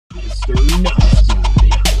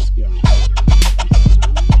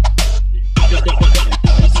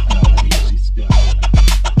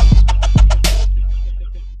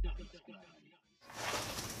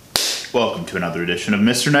Welcome to another edition of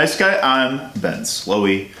Mr. Nice Guy. I'm Ben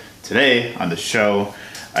Slowey. Today on the show,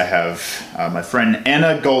 I have my friend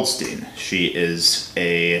Anna Goldstein. She's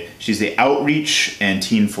the Outreach and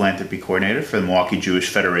Teen Philanthropy Coordinator for the Milwaukee Jewish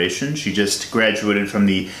Federation. She just graduated from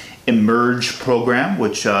the Emerge program,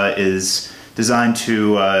 which is designed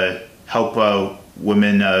to help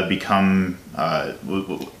women become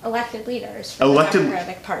elected leaders for the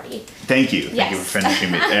Democratic Party. Thank you. Yes. Thank you for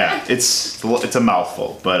finishing me. Yeah, it's a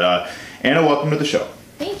mouthful. But Anna, welcome to the show.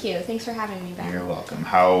 Thank you. Thanks for having me, Ben. You're welcome.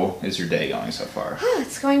 How is your day going so far?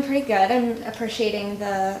 It's going pretty good. I'm appreciating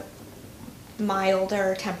the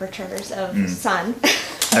milder temperatures of sun.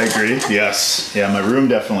 I agree. Yes. Yeah, my room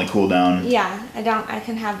definitely cooled down. Yeah, I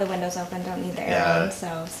can have the windows open, don't need the air on,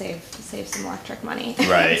 so save some electric money.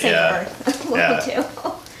 Right, save yeah. Earth a little too.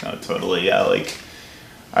 No, totally. Yeah, like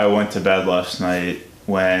I went to bed last night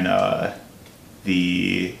when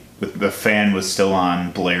the fan was still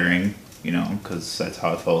on, blaring, because that's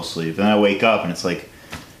how I fell asleep. And then I wake up and it's like,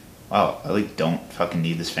 wow, I don't fucking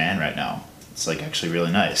need this fan right now. It's actually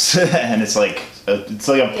really nice. And it's like a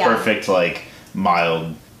perfect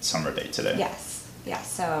mild summer day today. Yes.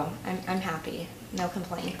 So I'm happy. No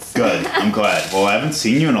complaints. Good. I'm glad. Well, I haven't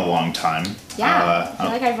seen you in a long time. Yeah. I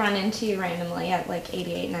feel like I've run into you randomly at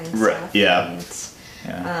 88, 9 stuff. Right. Yeah.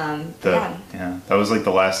 That was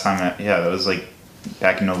the last time that was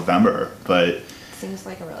back in November, but seems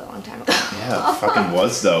like a really long time ago. Yeah, it fucking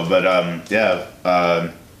was though. But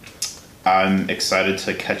I'm excited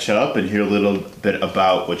to catch up and hear a little bit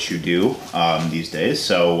about what you do these days.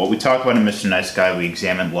 So what we talk about in Mr. Nice Guy, we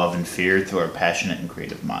examine love and fear through our passionate and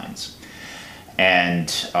creative minds. And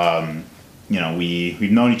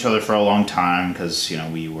we've known each other for a long time because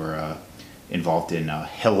we were involved in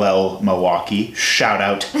Hillel Milwaukee. Shout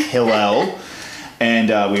out Hillel.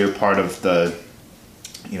 And we were part of the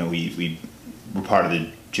we were part of the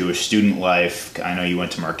Jewish student life. I know you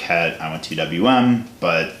went to Marquette, I went to UWM,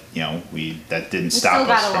 but that didn't stop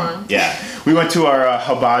us from along. Yeah, we went to our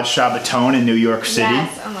Chabad Shabbaton in New York City.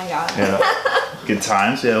 Yes, oh my god. Yeah, good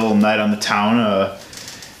times. We had a little night on the town,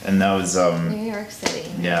 and that was New York City.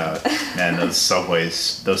 Yeah, man, those subway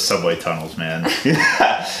tunnels, man.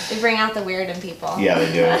 They bring out the weird in people. Yeah,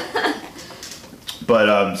 they do.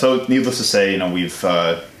 But so needless to say, we've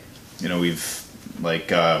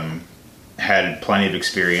had plenty of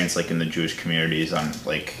experience in the Jewish communities on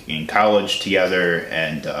in college together,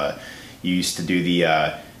 and you used to do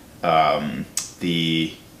the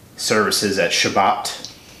services at Shabbat.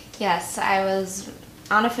 Yes, I was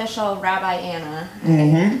unofficial Rabbi Anna.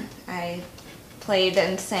 Mm-hmm. I played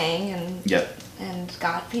and sang and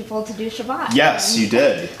got people to do Shabbat. Yes, you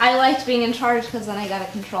did. I liked being in charge because then I got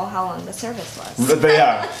to control how long the service was. But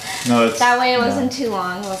yeah, no, that way it wasn't too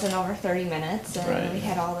long. It wasn't over 30 minutes, and right. We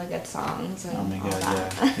had all the good songs and oh my all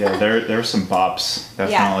God, that. Yeah, there were some bops.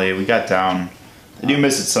 Definitely, yeah. We got down. I do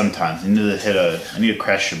miss it sometimes. I need to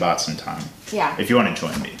crash Shabbat sometime. Yeah. If you want to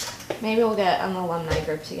join me. Maybe we'll get an alumni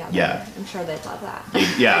group together. Yeah. I'm sure they'd love that.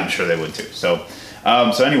 Yeah, I'm sure they would too. So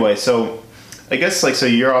anyway, I guess so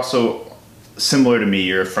you're also similar to me.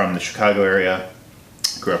 You're from the Chicago area,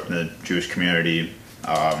 grew up in the Jewish community.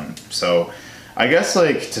 So I guess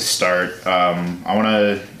to start, I want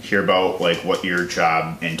to hear about what your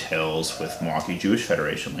job entails with Milwaukee Jewish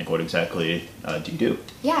Federation. What exactly do you do?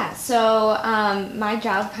 Yeah, so my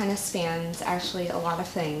job kind of spans actually a lot of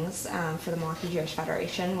things for the Milwaukee Jewish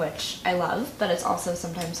Federation, which I love, but it's also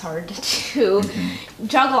sometimes hard to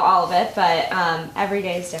juggle all of it, but every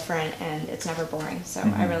day is different and it's never boring, so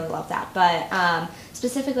I really love that. But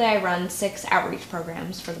specifically, I run 6 outreach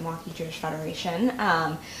programs for the Milwaukee Jewish Federation.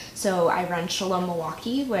 So I run Shalom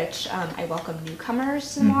Milwaukee, which I welcome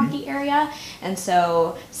newcomers to the Milwaukee area, and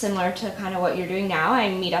so similar to kind of what you're doing now, I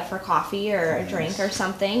meet up for coffee or a drink or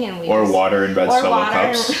something, and water in red solo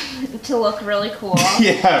cups to look really cool.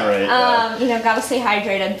 Yeah, right. Gotta stay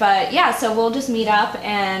hydrated, but yeah, so we'll just meet up,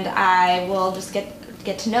 and I will just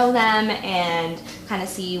get to know them and kind of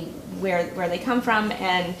see where they come from,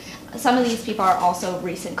 and some of these people are also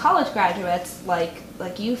recent college graduates, like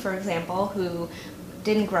you, for example, who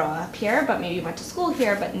didn't grow up here, but maybe went to school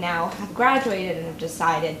here, but now have graduated and have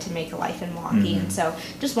decided to make a life in Milwaukee. And so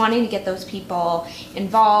just wanting to get those people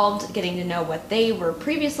involved, getting to know what they were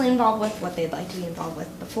previously involved with, what they'd like to be involved with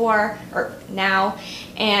before or now.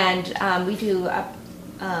 And we do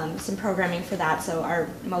some programming for that. So our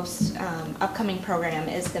most upcoming program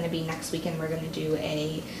is going to be next weekend. We're going to do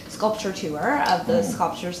a sculpture tour of the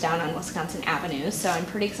sculptures down on Wisconsin Avenue. So I'm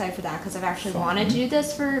pretty excited for that because I've actually wanted to do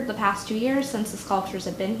this for the past 2 years since the sculptures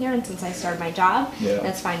have been here and since I started my job. And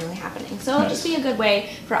it's finally happening. So it'll just be a good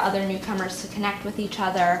way for other newcomers to connect with each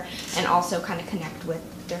other and also kind of connect with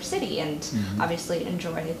their city and obviously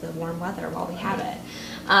enjoy the warm weather while we have it.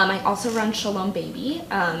 I also run Shalom Baby.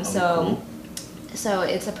 So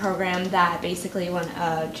it's a program that basically when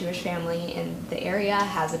a Jewish family in the area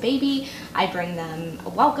has a baby, I bring them a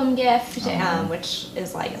welcome gift, which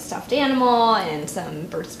is like a stuffed animal and some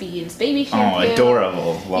Burt's Bees baby shampoo. Oh,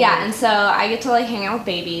 adorable. Love it. And so I get to like hang out with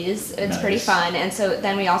babies. It's pretty fun. And so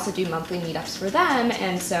then we also do monthly meetups for them.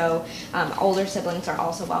 And so older siblings are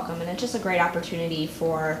also welcome. And it's just a great opportunity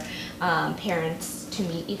for parents to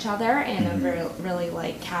meet each other in a really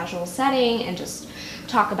like casual setting and just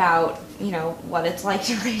talk about, you know, what it's like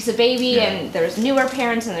to raise a baby. And there's newer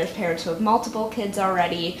parents and there's parents who have multiple kids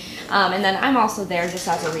already. And then I'm also there just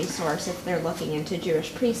as a resource if they're looking into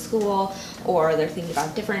Jewish preschool or they're thinking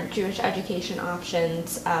about different Jewish education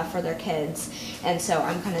options for their kids. And so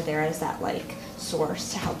I'm kind of there as that like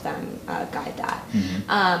source to help them guide that.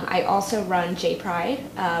 I also run J Pride,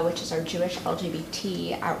 which is our Jewish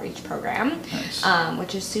LGBT outreach program,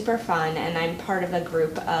 which is super fun. And I'm part of a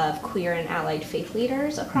group of queer and allied faith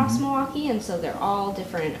leaders across Milwaukee. And so they're all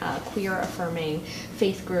different queer affirming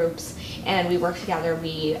faith groups. And we work together.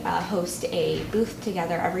 We host a booth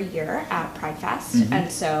together every year at Pride Fest.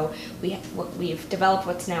 And so we've developed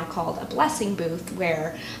what's now called a blessing booth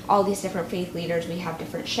where all these different faith leaders, we have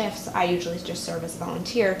different shifts. I usually just serve as a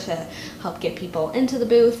volunteer to help get people into the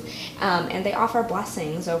booth, and they offer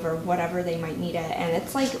blessings over whatever they might need it, and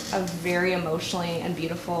it's like a very emotionally and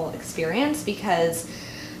beautiful experience because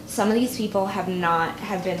some of these people have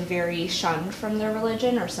been very shunned from their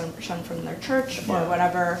religion or shunned from their church or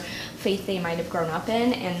whatever faith they might have grown up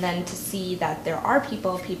in, and then to see that there are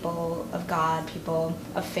people of God, people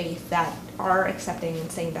of faith that are accepting and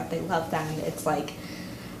saying that they love them, it's like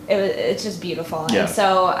it's just beautiful. And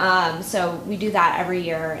so we do that every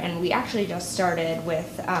year, and we actually just started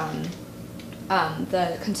with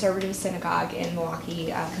the Conservative Synagogue in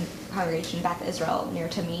Milwaukee, congregation Beth Israel near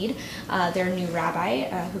Tamid. Their new rabbi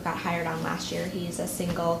who got hired on last year, he's a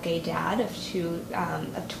single gay dad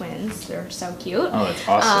of twins. They're so cute. Oh, that's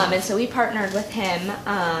awesome. And so we partnered with him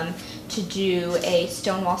to do a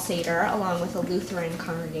Stonewall Seder along with a Lutheran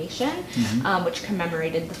congregation, which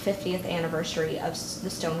commemorated the 50th anniversary of the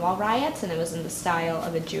Stonewall riots, and it was in the style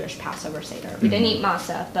of a Jewish Passover Seder. We didn't eat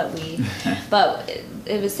matzah, but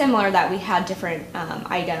it was similar that we had different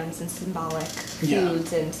items and symbolic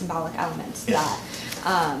foods and symbolic elements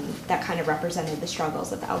that kind of represented the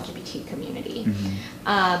struggles of the LGBT community.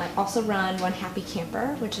 I also run One Happy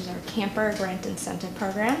Camper, which is our camper grant incentive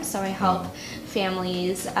program. So I help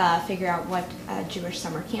families figure out what Jewish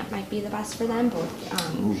summer camp might be the best for them.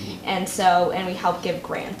 And we help give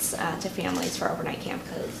grants to families for overnight camp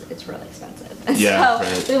because it's really expensive.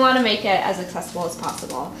 So we want to make it as accessible as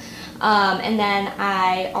possible. And then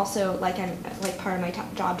I also, like part of my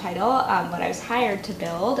job title, what I was hired to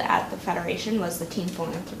build at the Federation was the Teen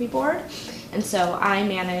Philanthropy Board. And so I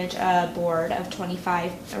manage a board of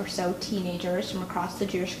 25 or so teenagers from across the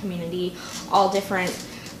Jewish community, all different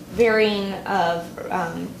varying of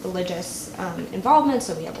religious involvement.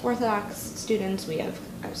 So we have Orthodox students, we have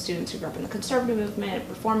students who grew up in the conservative movement,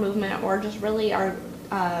 reform movement, or just really are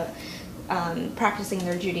practicing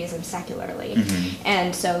their Judaism secularly.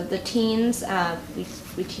 And so the teens,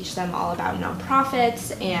 we teach them all about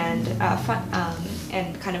nonprofits and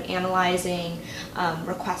kind of analyzing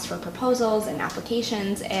requests for proposals and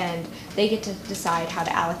applications, and they get to decide how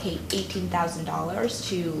to allocate $18,000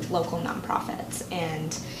 to local nonprofits.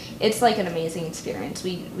 And it's like an amazing experience.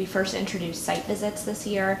 We first introduced site visits this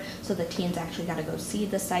year, so the teens actually got to go see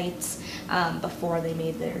the sites before they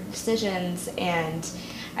made their decisions, and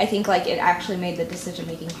I think like it actually made the decision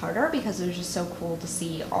making harder because it was just so cool to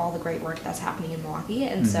see all the great work that's happening in Milwaukee,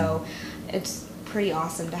 and so it's pretty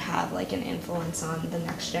awesome to have like an influence on the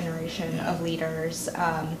next generation of leaders.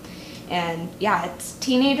 And it's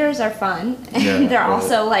teenagers are fun, and they're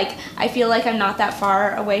also like, I feel like I'm not that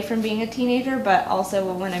far away from being a teenager, but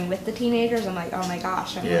also when I'm with the teenagers, I'm like, oh my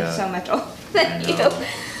gosh, I'm like so much older than you.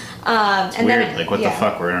 It's and weird, then, like what the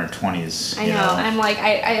fuck, we're in our 20s. I know. I'm like,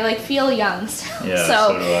 I like feel young still. Yeah,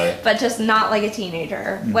 so do I. But just not like a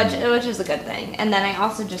teenager, which is a good thing. And then I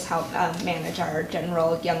also just help manage our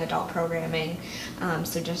general young adult programming.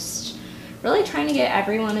 So just really trying to get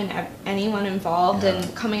everyone and anyone involved Yeah.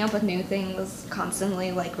 and coming up with new things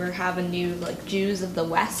constantly. Like we have a new like Jews of the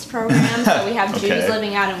West program, so we have Okay. Jews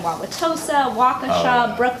living out in Wauwatosa, Waukesha,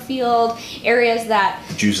 yeah. Brookfield, areas that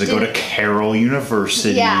Jews that go to Carroll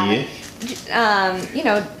University. yeah. You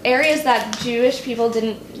know, areas that Jewish people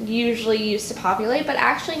didn't usually used to populate, but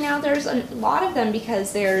actually now there's a lot of them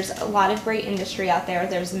because there's a lot of great industry out there.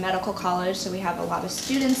 There's a medical college, so we have a lot of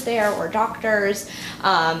students there, or doctors.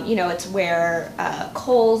 You know, it's where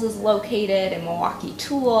Kohl's is located, and Milwaukee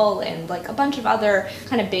Tool, and like a bunch of other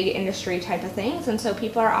kind of big industry type of things, and so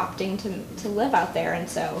people are opting to live out there, and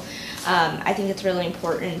so I think it's really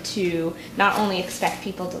important to not only expect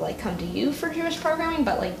people to like come to you for Jewish programming,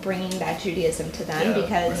 but like bringing that Judaism to them, Yeah,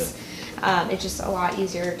 because it's just a lot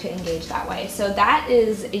easier to engage that way. So that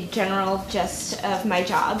is a general gist of my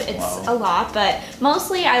job. It's Wow. a lot, but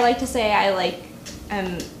mostly I like to say I like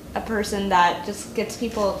am a person that just gets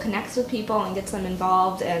people, connects with people and gets them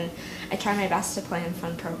involved, and I try my best to plan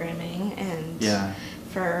fun programming and Yeah.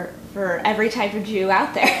 for every type of Jew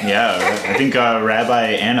out there. Yeah, I think Rabbi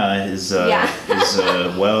Anna is is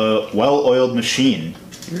a well-oiled machine.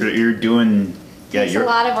 You're doing It's a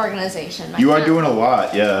lot of organization. You are doing a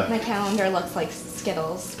lot, yeah. My calendar looks like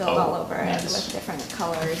Skittles spilled all over it with different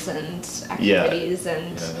colors and activities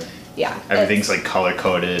and yeah. Everything's like color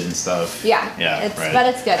coded and stuff. Yeah, Yeah, it's, right. but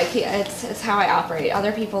it's good. It's how I operate.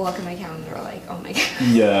 Other people look at my calendar like, oh my god.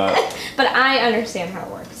 Yeah. But I understand how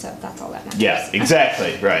it works, so that's all that matters. Yeah,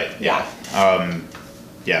 exactly. Right. Yeah.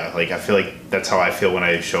 Yeah, like I feel like that's how I feel when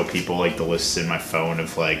I show people like the lists in my phone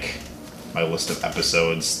of like my list of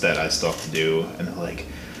episodes that I still have to do, and they're like,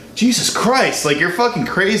 Jesus Christ, like you're fucking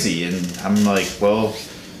crazy, and I'm like, well,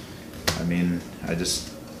 I mean, I just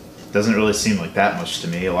doesn't really seem like that much to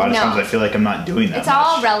me. A lot of No. times I feel like I'm not doing that It's much.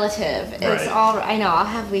 all relative. It's Right. all, I know, I'll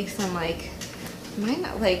have weeks I'm like, am I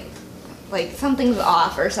not like something's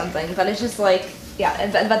off or something, but it's just like, yeah,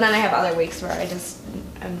 but then I have other weeks where I just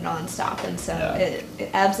am nonstop, and so Yeah. it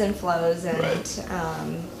ebbs and flows, and Right.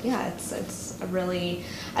 yeah, it's a really,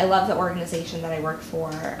 I love the organization that I work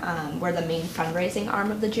for. We're the main fundraising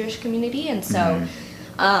arm of the Jewish community, and so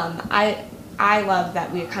I love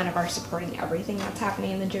that we kind of are supporting everything that's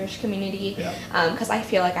happening in the Jewish community, because I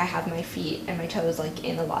feel like I have my feet and my toes like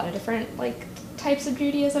in a lot of different like types of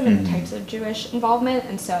Judaism and types of Jewish involvement,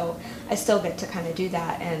 and so I still get to kind of do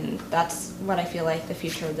that, and that's what I feel like the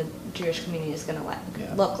future of the Jewish community is going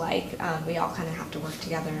to look like. We all kind of have to work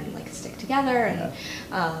together and like stick together,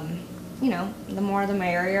 and you know, the more the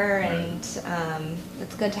merrier, and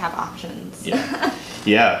it's good to have options.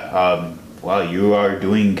 Wow, you are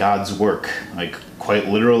doing God's work, like quite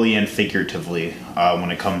literally and figuratively, when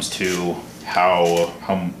it comes to how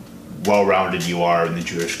well-rounded you are in the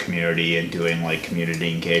Jewish community and doing like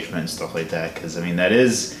community engagement and stuff like that. Because I mean,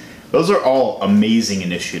 those are all amazing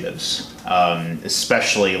initiatives,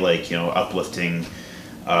 especially like, you know, uplifting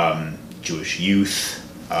Jewish youth,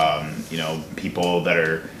 you know, people that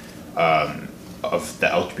are of the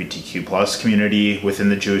LGBTQ plus community within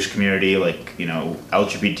the Jewish community, like, you know,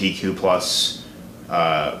 LGBTQ plus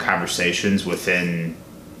conversations within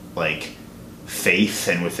like faith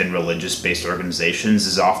and within religious based organizations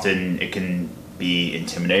is often, it can be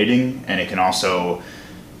intimidating, and it can also,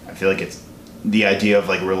 I feel like it's the idea of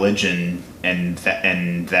like religion and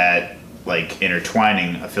that like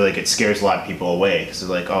intertwining, I feel like it scares a lot of people away, because they're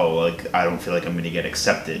like, oh, like I don't feel like I'm going to get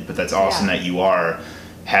accepted. But that's awesome that you are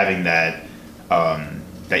having that,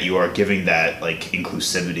 that you are giving that like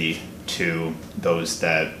inclusivity to those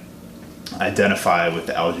that identify with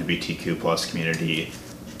the LGBTQ plus community,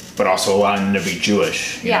 but also allowing them to be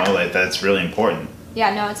Jewish. You know, like that's really important.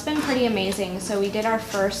 Yeah, no, it's been pretty amazing. So we did our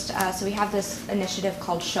first, so we have this initiative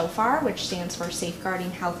called Shofar, which stands for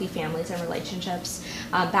Safeguarding Healthy Families and Relationships.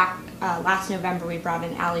 Back last November, we brought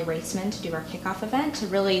in Allie Raceman to do our kickoff event to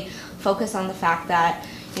really focus on the fact that,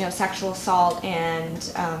 you know, sexual assault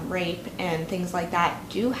and rape and things like that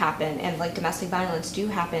do happen, and like domestic violence do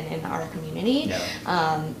happen in our community.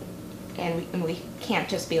 And we can't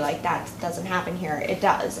just be like, that doesn't happen here. It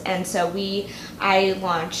does. And so I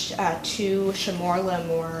launched 2 Shamor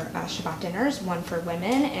Lamor Shabbat dinners, one for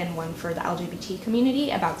women and one for the LGBT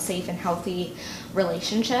community, about safe and healthy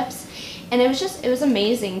relationships. And it was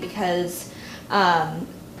amazing, because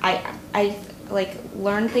I like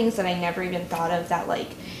learned things that I never even thought of, that like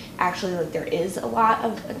actually like there is a lot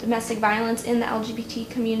of domestic violence in the LGBT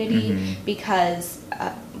community, because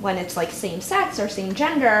when it's like same sex or same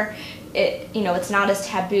gender, it's not as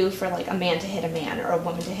taboo for like a man to hit a man or a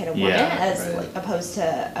woman to hit a woman as like, opposed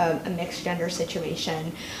to a mixed gender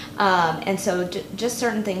situation. And so just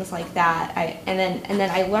certain things like that. And then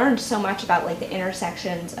I learned so much about like the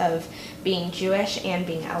intersections of being Jewish and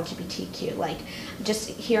being LGBTQ. Like just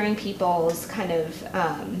hearing people's kind of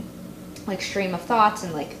like stream of thoughts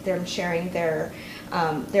and like them sharing their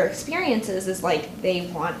experiences is like they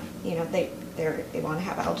want they want to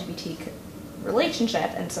have an LGBT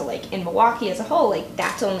relationship, and so like in Milwaukee as a whole, like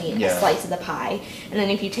that's only a slice of the pie, and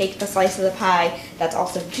then if you take the slice of the pie that's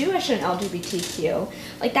also Jewish and LGBTQ,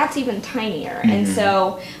 like that's even tinier. And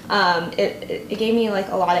so it gave me like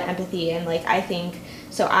a lot of empathy, and like I think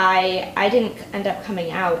so I didn't end up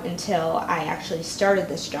coming out until I actually started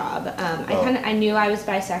this job. I knew I was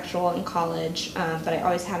bisexual in college, but I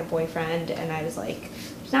always had a boyfriend, and I was like,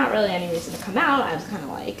 there's not really any reason to come out. I was kind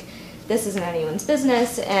of like, this isn't anyone's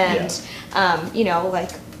business, and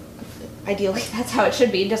like ideally that's how it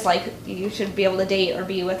should be. Just like you should be able to date or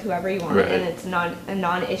be with whoever you want, and it's not a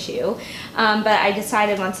non-issue. But I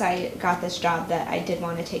decided once I got this job that I did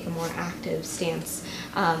want to take a more active stance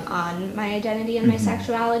on my identity and my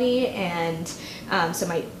sexuality, and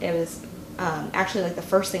so it was actually like the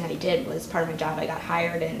first thing I did was part of my job. I got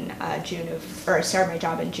hired in I started my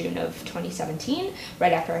job in June of 2017,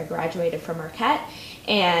 right after I graduated from Marquette.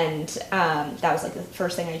 And that was like the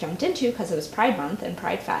first thing I jumped into because it was Pride Month and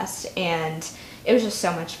Pride Fest, and it was just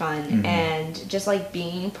so much fun. And just like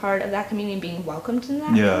being part of that community, being welcomed in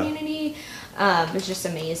that community was just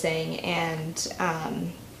amazing. And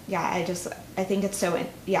I think it's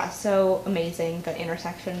so amazing, the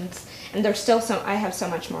intersections, and there's still I have so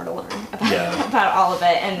much more to learn about all of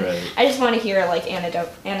it, and I just want to hear like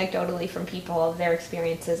anecdotally from people of their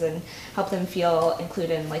experiences and help them feel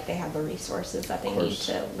included and like they have the resources that they need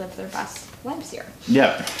to live their best lives here.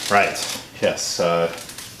 Yeah, right. Yes.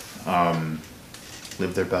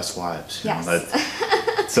 Live their best lives. Yes.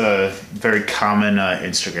 It's a very common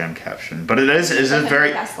Instagram caption, but it is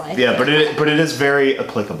very but it is very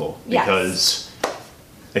applicable because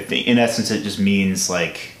I think in essence it just means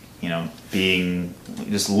like being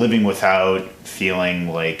just living without feeling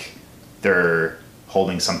like they're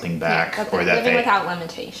holding something back or that living without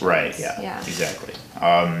limitations. Right. Yeah. Exactly.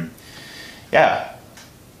 I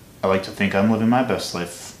like to think I'm living my best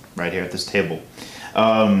life right here at this table.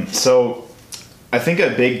 So I think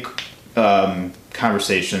a big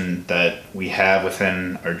conversation that we have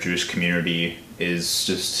within our Jewish community is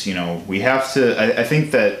just, we have to, I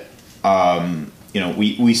think that,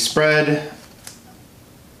 we spread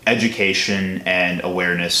education and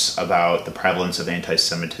awareness about the prevalence of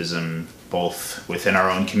anti-Semitism, both within our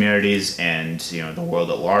own communities and, the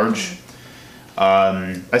world at large.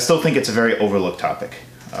 I still think it's a very overlooked topic.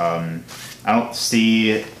 I don't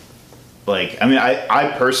see,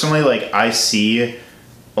 I personally, I see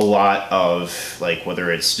a lot of whether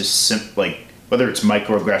it's just whether it's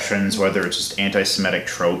microaggressions, whether it's just anti-Semitic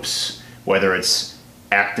tropes, whether it's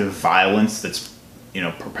active violence that's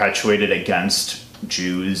perpetuated against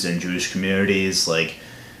Jews and Jewish communities. There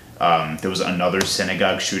was another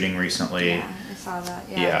synagogue shooting recently. Yeah, I saw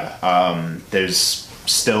that. There's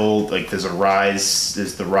still there's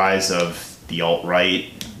the rise of the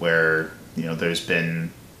alt-right, where there's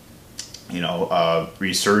been a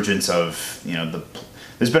resurgence of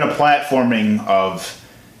there's been a platforming of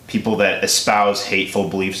people that espouse hateful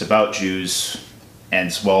beliefs about Jews, and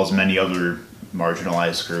as well as many other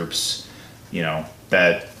marginalized groups,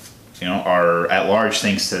 that are at large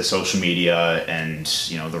thanks to social media and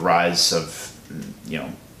the rise of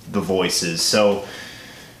the voices. So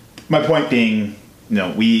my point being,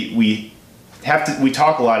 we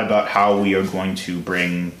talk a lot about how we are going to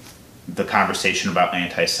bring the conversation about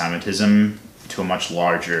anti-Semitism to a much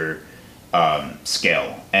larger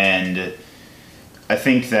scale. And I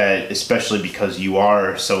think that especially because you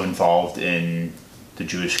are so involved in the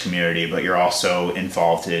Jewish community, but you're also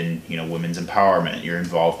involved in women's empowerment, you're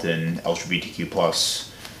involved in LGBTQ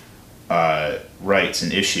plus rights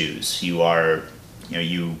and issues. You are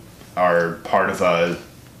part of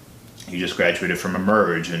you just graduated from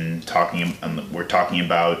Emerge and we're talking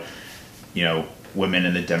about women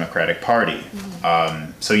in the Democratic Party.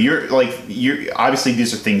 So you're obviously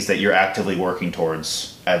these are things that you're actively working towards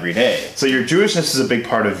every day. So your Jewishness is a big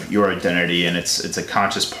part of your identity, and it's a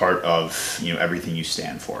conscious part of everything you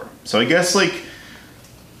stand for. So I guess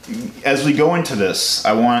as we go into this,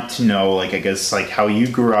 I want to know how you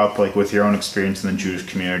grew up with your own experience in the Jewish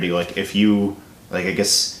community. If you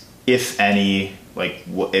if any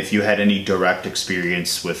if you had any direct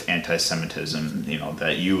experience with anti-Semitism,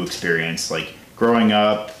 that you experienced growing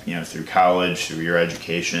up, through college, through your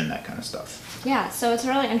education, that kind of stuff. Yeah, so it's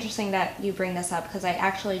really interesting that you bring this up because I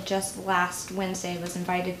actually just last Wednesday was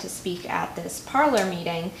invited to speak at this parlor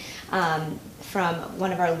meeting from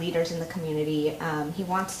one of our leaders in the community. He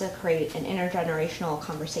wants to create an intergenerational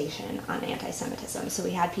conversation on anti-Semitism. So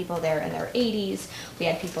we had people there in their 80s, we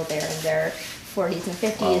had people there in their 40s and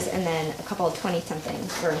 50s, and then a couple of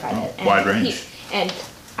 20-somethings were invited. Wide range. And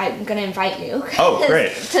I'm going to invite you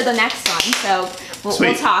great. to the next one. So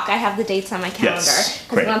we'll talk. I have the dates on my calendar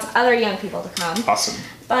because he wants other young people to come. Awesome.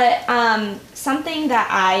 But something that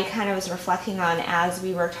I kind of was reflecting on as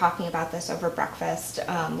we were talking about this over breakfast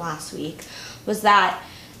last week was that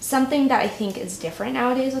something that I think is different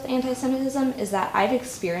nowadays with anti-Semitism is that I've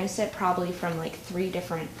experienced it probably from like 3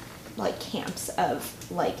 different like camps of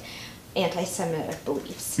like anti-Semitic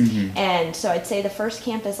beliefs. And so I'd say the first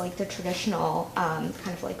camp is like the traditional kind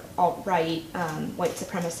of like alt-right white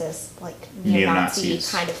supremacist like neo-Nazi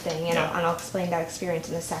kind of thing, and I'll explain that experience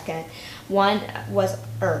in a second. One was,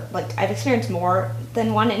 or like I've experienced more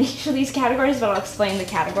than one in each of these categories, but I'll explain the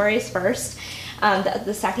categories first.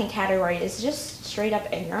 The second category is just straight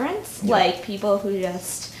up ignorance, like people who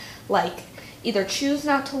just like either choose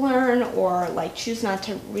not to learn or like choose not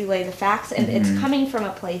to relay the facts, and it's coming from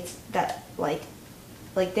a place that like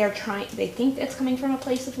they think it's coming from a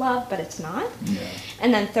place of love, but it's not.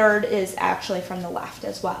 And then third is actually from the left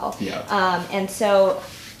as well. And so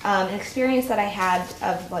an experience that I had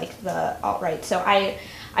of like the alt-right, so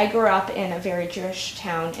I grew up in a very Jewish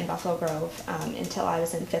town in Buffalo Grove until I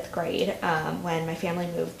was in 5th grade when my family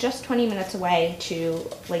moved just 20 minutes away to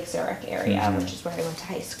Lake Zurich area, which is where I went to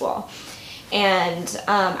high school. And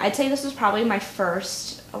I'd say this was probably my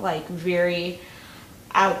first like very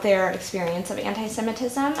out there experience of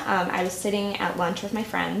anti-Semitism. I was sitting at lunch with my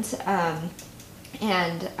friends,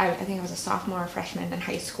 and I think I was a sophomore or freshman in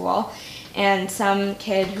high school, and some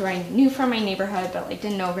kid who I knew from my neighborhood but like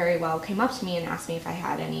didn't know very well came up to me and asked me if I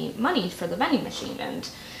had any money for the vending machine. And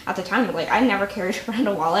at the time, like, I never carried around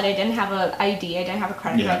a wallet. I didn't have an ID. I didn't have a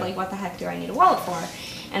credit card. Like, what the heck do I need a wallet for?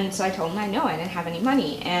 And so I told him I didn't have any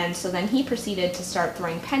money. And so then he proceeded to start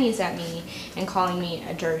throwing pennies at me and calling me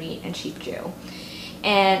a dirty and cheap Jew.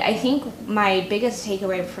 And I think my biggest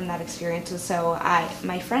takeaway from that experience was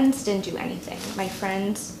my friends didn't do anything.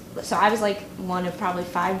 So I was like one of probably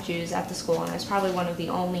 5 Jews at the school, and I was probably one of the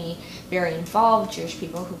only very involved Jewish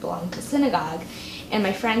people who belonged to synagogue. And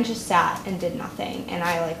my friend just sat and did nothing. And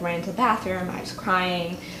I like ran to the bathroom, I was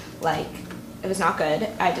crying, like it was not good.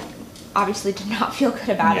 Obviously did not feel good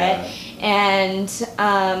about it. And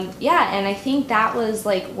and I think that was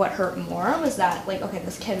like what hurt more was that like, okay,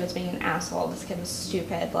 this kid was being an asshole, this kid was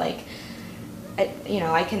stupid, like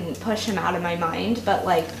I can push him out of my mind, but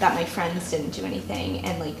like that my friends didn't do anything.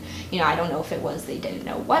 And like, I don't know if it was they didn't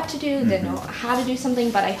know what to do, didn't know how to do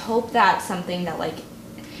something, but I hope that something that like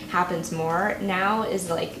happens more now is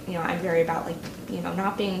like, I'm very about like,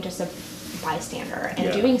 not being just a bystander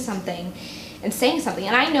and doing something and saying something.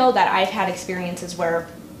 And I know that I've had experiences where,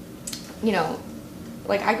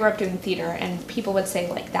 like I grew up doing theater and people would say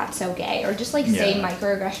like, that's so gay, or just like say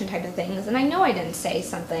microaggression type of things. And I know I didn't say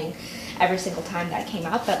something every single time that came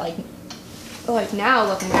up, but like now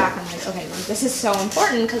looking back, I'm like, okay, like, this is so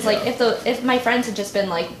important. Cause like if my friends had just been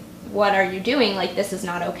like, what are you doing? Like, this is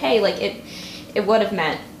not okay. Like it would have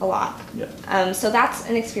meant a lot. So that's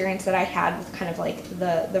an experience that I had with kind of like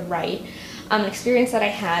the right. An experience that I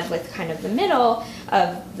had with kind of the middle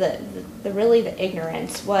of the really the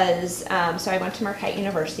ignorance was, so I went to Marquette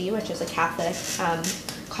University, which is a Catholic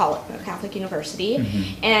Catholic university,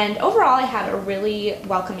 and overall I had a really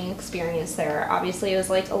welcoming experience there. Obviously it was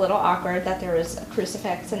like a little awkward that there was a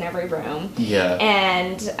crucifix in every room,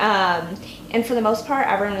 and for the most part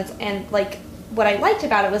everyone was, and like what I liked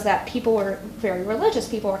about it was that people were very religious,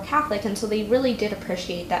 people were Catholic, and so they really did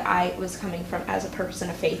appreciate that I was coming from as a person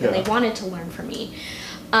of faith, and they wanted to learn from me.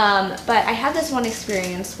 But I had this one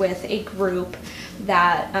experience with a group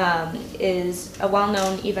that is a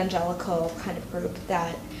well-known evangelical kind of group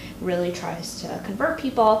that really tries to convert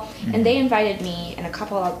people, and they invited me and a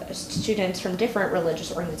couple of students from different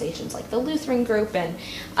religious organizations like the Lutheran group and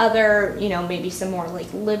other, maybe some more like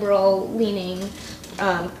liberal-leaning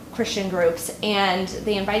Christian groups, and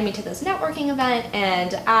they invited me to this networking event,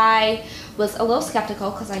 and I was a little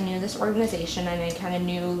skeptical because I knew this organization and I kind of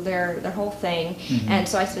knew their whole thing, and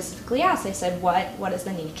so I specifically asked, I said, what is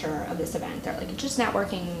the nature of this event? They're like, it's just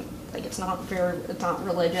networking, like it's not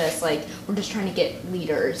religious, like we're just trying to get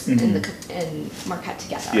leaders in Marquette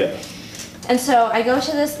together. And so I go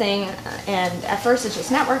to this thing, and at first it's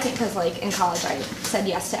just networking, because like in college I said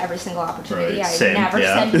yes to every single opportunity. I never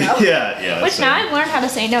said no. Which now I've learned how to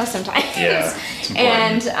say no sometimes.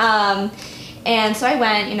 And so I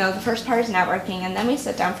went, you know, the first part is networking, and then we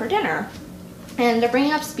sit down for dinner. And they're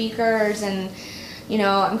bringing up speakers, and, you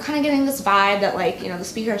know, I'm kind of getting this vibe that, like, you know, the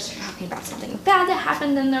speakers are talking about something bad that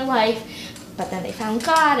happened in their life, but then they found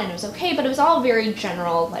God, and it was okay, but it was all very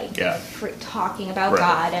general, like, talking about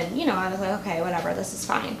God, and, you know, I was like, okay, whatever, this is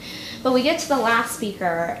fine. But we get to the last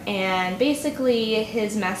speaker, and basically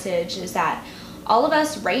his message is that all of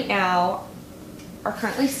us right now are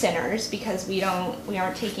currently sinners because we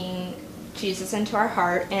aren't taking Jesus into our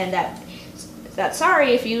heart, and that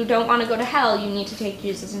sorry, if you don't want to go to hell, you need to take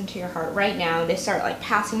Jesus into your heart right now. And they start like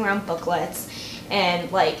passing around booklets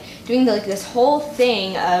and like doing this whole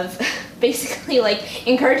thing of basically like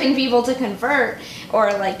encouraging people to convert,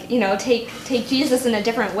 or like, you know, take Jesus in a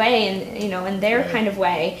different way, and, you know, in their kind of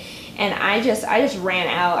way. And I just ran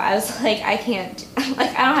out. I was like, I can't,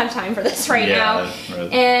 like, I don't have time for this right now.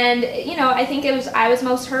 Right. And, you know, I think I was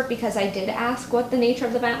most hurt because I did ask what the nature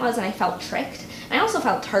of the event was, and I felt tricked. I also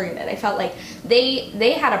felt targeted. I felt like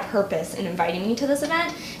they had a purpose in inviting me to this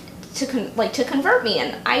event to convert me,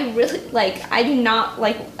 and I really, like, I do not,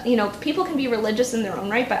 like, you know, people can be religious in their own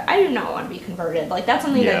right, but I do not want to be converted. Like, that's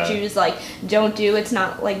something that Jews, like, don't do. It's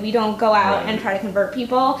not, like, we don't go out and try to convert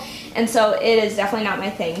people, and so it is definitely not my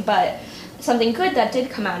thing. But something good that did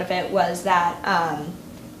come out of it was that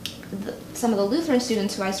some of the Lutheran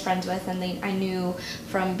students who I was friends with, and I knew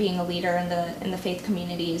from being a leader in the faith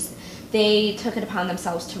communities, they took it upon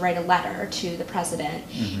themselves to write a letter to the president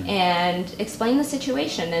and explain the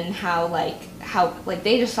situation, and how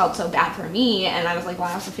they just felt so bad for me, and I was like, well,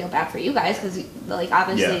 I also feel bad for you guys, because, like,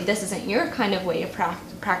 obviously this isn't your kind of way of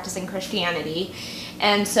practicing Christianity.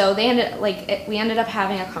 And so we ended up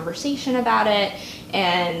having a conversation about it,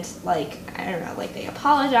 and, like, I don't know, like, they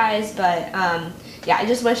apologized, but I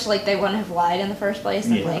just wish, like, they wouldn't have lied in the first place,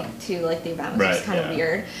 and like, the event was just kind of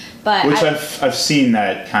weird. But I've seen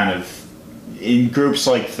that kind of in groups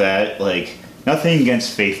like that, like, nothing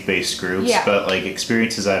against faith-based groups, but, like,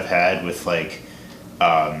 experiences I've had with, like,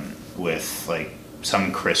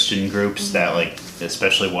 some Christian groups that, like,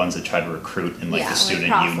 especially ones that try to recruit in, like, the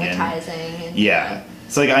student union. And,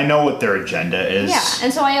 it's like, I know what their agenda is. Yeah,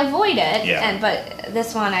 and so I avoid it, but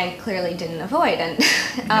this one I clearly didn't avoid, and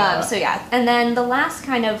and then the last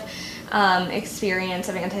kind of experience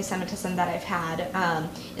of anti-Semitism that I've had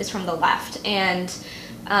is from the left, and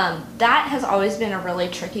that has always been a really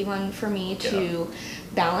tricky one for me to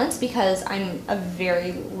balance, because I'm a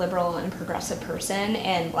very liberal and progressive person,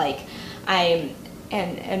 and, like,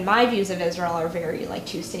 and my views of Israel are very, like,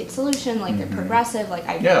 two-state solution, like, they're progressive, like,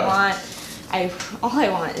 all I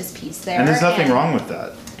want is peace there. And there's nothing wrong with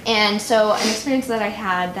that. And so an experience that I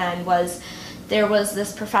had then was, there was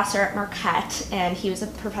this professor at Marquette, and he was a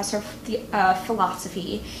professor of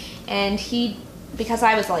philosophy, and because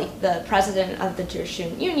I was, like, the president of the Jewish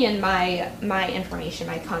Student Union, my information,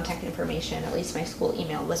 my contact information, at least my school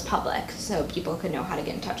email, was public, so people could know how to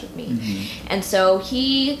get in touch with me. And so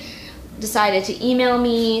he decided to email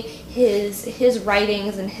me his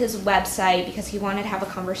writings and his website, because he wanted to have a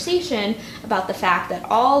conversation about the fact that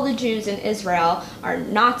all the Jews in Israel are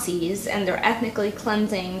Nazis, and they're ethnically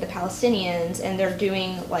cleansing the Palestinians, and they're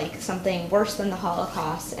doing, like, something worse than the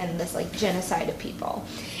Holocaust and this, like, genocide of people.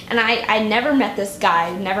 And I never met this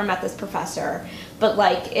guy, never met this professor, but,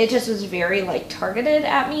 like, it just was very, like, targeted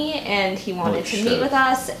at me, and he wanted to meet with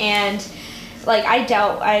us, and, like, I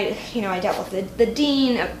dealt with the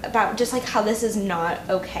dean about just, like, how this is not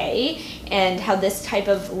okay, and how this type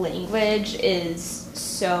of language is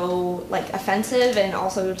so, like, offensive and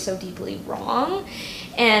also so deeply wrong.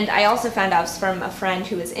 And I also found out from a friend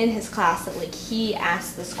who was in his class that, like, he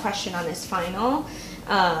asked this question on his final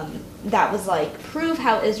that was, like, prove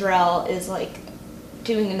how Israel is, like,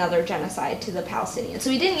 doing another genocide to the Palestinians. So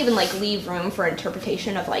he didn't even, like, leave room for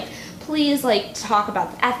interpretation of, like, please, like, talk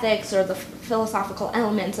about the ethics or the philosophical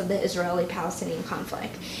elements of the Israeli-Palestinian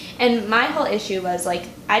conflict. And my whole issue was, like,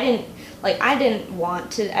 I didn't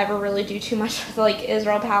want to ever really do too much with, like,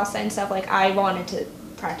 Israel-Palestine stuff. Like, I wanted to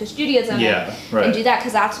practice Judaism and do that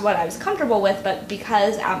because that's what I was comfortable with. But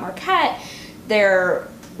because at Marquette,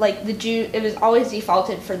 it was always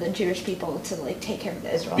defaulted for the Jewish people to, like, take care of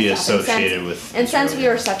the Israel be stuff. Associated with and since we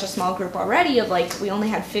were such a small group already of, like, we only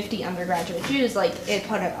had 50 undergraduate Jews, like, it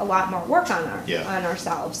put a lot more work on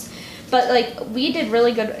ourselves. But, like, we did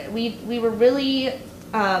really good. We were really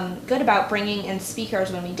good about bringing in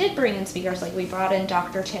speakers. When we did bring in speakers, like, we brought in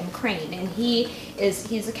Dr. Tim Crane, and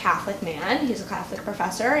he's a Catholic man, he's a Catholic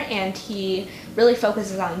professor, and he really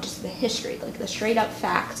focuses on just the history, like, the straight up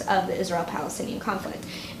facts of the Israel-Palestinian conflict.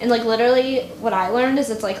 And, like, literally what I learned is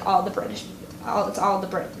it's, like, all the British it's all the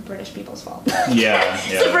British people's fault. Yeah,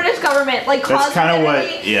 It's the British government caused. That's kind of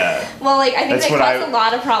what. Yeah. Well, I think they caused a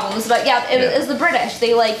lot of problems, but it was the British.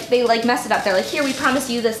 They messed it up. They're like, here, we promised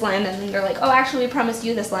you this land, and then they're like, oh, actually, we promised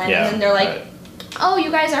you this land, and then they're like, oh,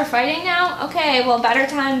 you guys are fighting now? Okay, well, better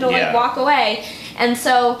time to walk away. And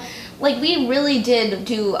so, we really did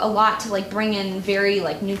do a lot to bring in very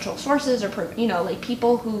neutral sources, or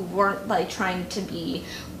people who weren't trying to be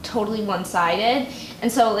totally one-sided.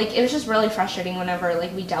 And so it was just really frustrating whenever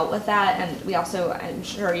we dealt with that. And we also, I'm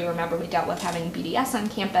sure you remember, we dealt with having BDS on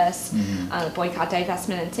campus, boycott,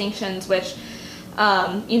 divestment, and sanctions, which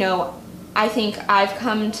I think I've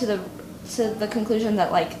come to the conclusion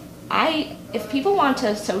that if people want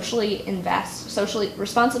to socially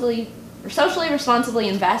responsibly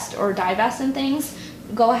invest or divest in things,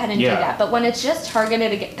 go ahead and do that. But when it's just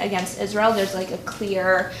targeted against Israel, there's a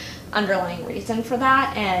clear underlying reason for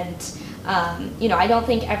that. And I don't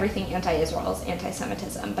think everything anti-Israel is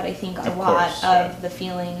anti-Semitism, but I think a lot of the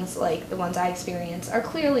feelings, the ones I experience, are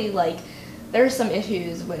clearly there's some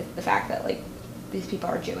issues with the fact that these people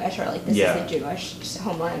are Jewish, or this is the Jewish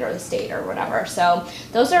homeland or the state or whatever. So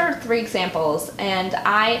those are 3 examples, and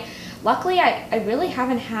luckily I really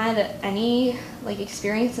haven't had any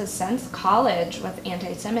experiences since college with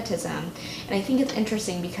anti-Semitism. And I think it's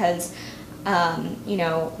interesting because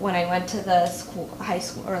when I went to the high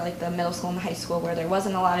school, or the middle school and the high school where there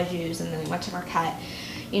wasn't a lot of Jews, and then I went to Marquette,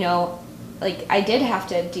 I did have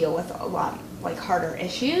to deal with a lot harder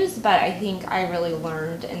issues, but I think I really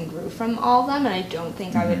learned and grew from all of them, and I don't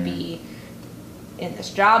think I would be in this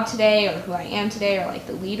job today, or who I am today, or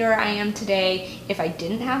the leader I am today, if I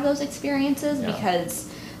didn't have those experiences. Because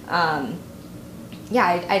I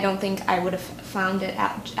don't think I would have found it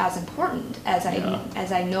as important as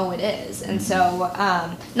I know it is. And so,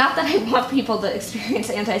 not that I want people to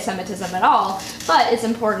experience anti-Semitism at all, but it's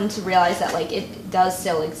important to realize that it does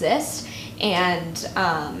still exist, and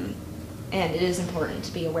it is important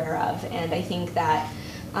to be aware of. And I think that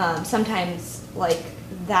sometimes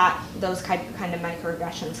those kind of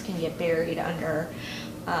microaggressions can get buried under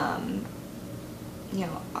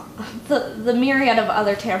the myriad of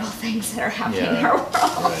other terrible things that are happening in our world.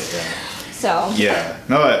 Right, So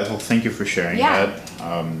well, thank you for sharing that.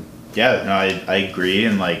 I agree,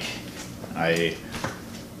 and I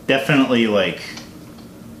definitely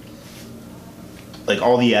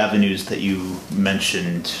all the avenues that you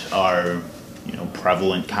mentioned are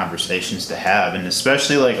prevalent conversations to have, and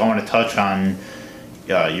especially I want to touch on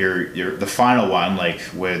your the final one,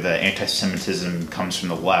 where the anti-Semitism comes from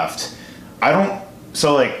the left.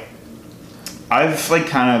 I've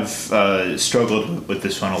kind of struggled with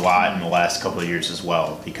this one a lot in the last couple of years as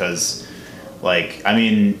well, because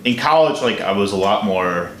in college I was a lot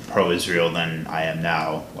more pro-Israel than I am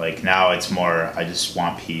now. Now it's more, I just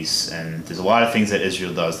want peace, and there's a lot of things that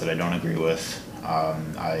Israel does that I don't agree with.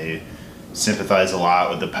 I sympathize a lot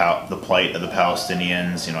with the plight of the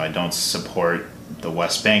Palestinians. I don't support the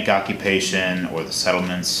West Bank occupation or the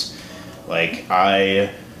settlements.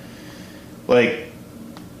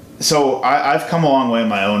 So I've come a long way in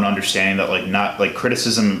my own understanding that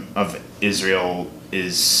criticism of Israel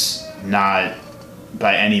is not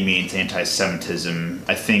by any means anti-Semitism.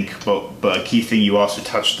 I think, but a key thing you also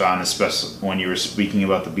touched on, especially when you were speaking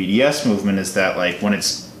about the BDS movement, is that when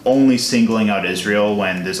it's only singling out Israel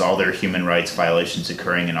when there's all their human rights violations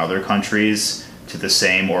occurring in other countries to the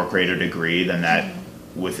same or greater degree than that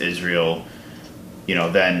with Israel,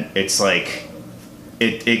 then it's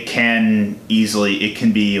it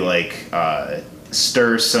can be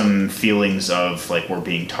stir some feelings of we're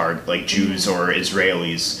being Jews or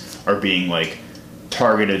Israelis are being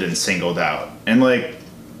targeted and singled out, and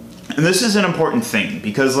this is an important thing,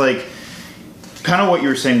 because kind of what you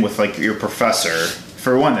were saying with your professor,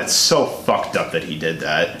 for one, that's so fucked up that he did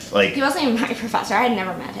that. He wasn't even my professor. I had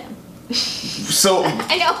never met him. So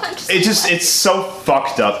I know. It's so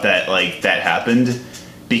fucked up that that happened,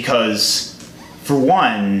 because for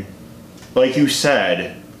one, like you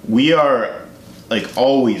said, we are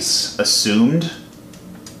always assumed.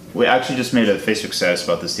 We actually just made a Facebook status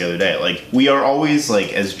about this the other day. We are always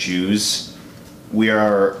as Jews, we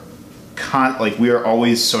are we are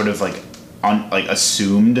always sort of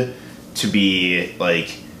assumed to be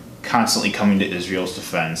constantly coming to Israel's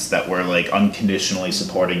defense, that we're unconditionally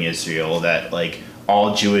supporting Israel, that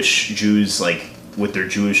all Jews with their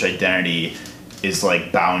Jewish identity is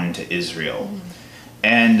bound to Israel.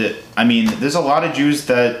 And I mean, there's a lot of Jews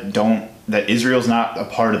that Israel's not a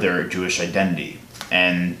part of their Jewish identity,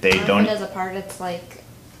 and they don't. It is a part. It's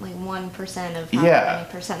like 1% of how Yeah.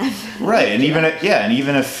 many percent of Right, and even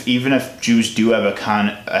if Jews do have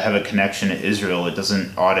a connection to Israel, it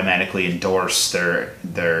doesn't automatically endorse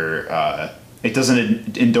it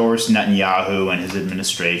doesn't endorse Netanyahu and his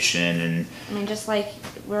administration. And I mean, just like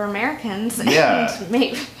we're Americans, Yeah.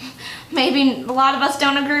 and maybe a lot of us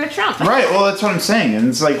don't agree with Trump. right, well, that's what I'm saying, and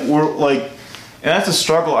it's like and that's a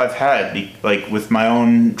struggle I've had, like with my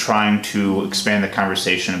own trying to expand the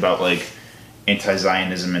conversation about like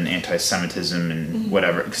anti-Zionism and anti-Semitism and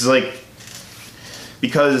whatever, because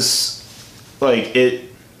it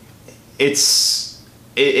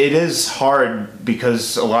is hard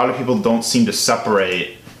because a lot of people don't seem to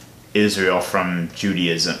separate Israel from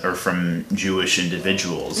Judaism or from Jewish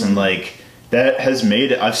individuals, and like that has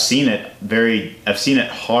made it. I've seen it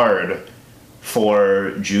hard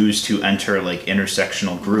for Jews to enter like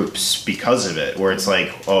intersectional groups because of it, where it's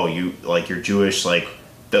like, oh, you're Jewish, like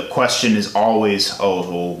the question is always, oh,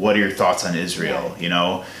 well, what are your thoughts on Israel? Yeah. You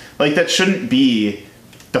know, like that shouldn't be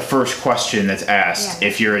the first question that's asked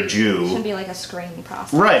if you're a Jew. It shouldn't be like a screening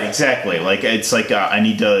process. Right, exactly. Like it's like I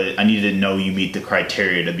need to know you meet the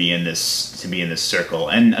criteria to be in this circle.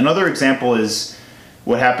 And another example is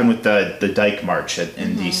what happened with the Dyke March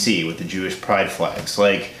in D.C. with the Jewish pride flags.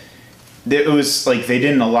 Like it was like they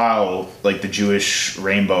didn't allow like the Jewish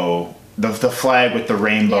rainbow, the flag with the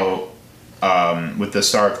rainbow, with the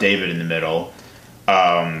Star of David in the middle.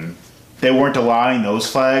 They weren't allowing those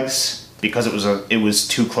flags because it was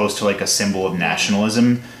too close to like a symbol of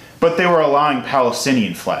nationalism, but they were allowing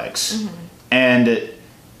Palestinian flags. And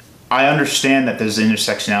I understand that there's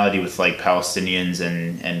intersectionality with like Palestinians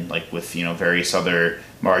and like with, you know, various other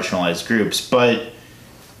marginalized groups, but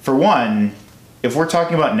for one, if we're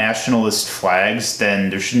talking about nationalist flags, then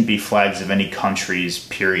there shouldn't be flags of any countries,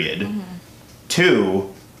 period.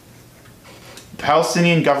 Two, the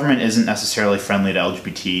Palestinian government isn't necessarily friendly to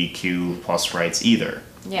LGBTQ plus rights either.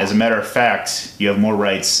 Yeah. As a matter of fact, you have more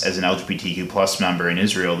rights as an LGBTQ plus member in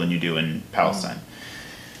Israel than you do in Palestine.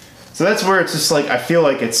 So that's where it's just like, I feel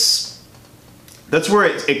like that's where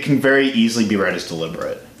it can very easily be read as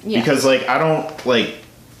deliberate. Yeah. Because like, I don't like,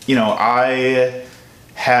 you know, I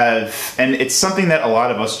have, and it's something that a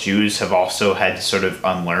lot of us Jews have also had to sort of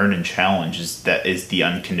unlearn and challenge, is the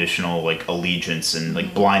unconditional like allegiance and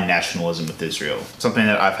like blind nationalism with Israel. Something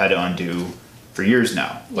that I've had to undo for years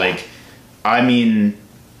now. Yeah. Like, I mean,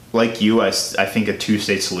 like you, I think a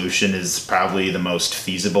two-state solution is probably the most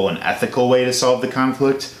feasible and ethical way to solve the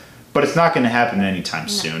conflict, but it's not going to happen anytime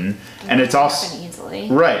soon. And it's also happen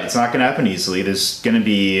easily. Right, it's not going to happen easily. There's going to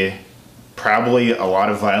be probably a lot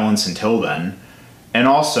of violence until then. And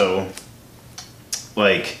also,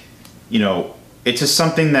 like, you know, it's just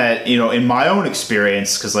something that, you know, in my own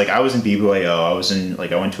experience, because, like, I was in BYO,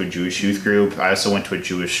 I went to a Jewish youth group. I also went to a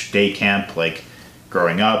Jewish day camp, like,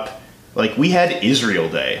 growing up. Like, we had Israel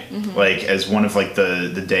Day, like, as one of, like,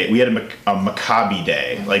 the day. We had a Maccabi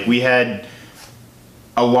Day. Like, we had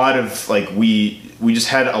a lot of, like, we just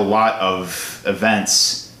had a lot of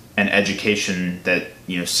events and education that,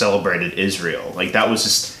 you know, celebrated Israel. Like, that was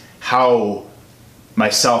just how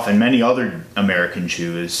myself and many other American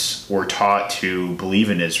Jews were taught to believe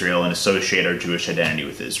in Israel and associate our Jewish identity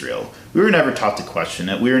with Israel. We were never taught to question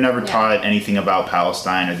it. We were never taught anything about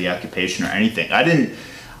Palestine or the occupation or anything. I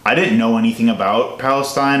didn't know anything about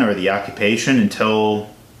Palestine or the occupation until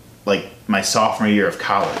like my sophomore year of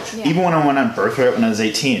college. Yeah. Even when I went on Birthright when I was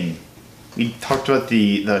 18, we talked about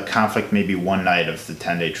the conflict maybe one night of the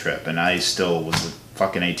 10-day trip, and I still was a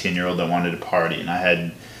fucking 18-year-old that wanted to party, and I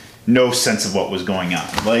had no sense of what was going on.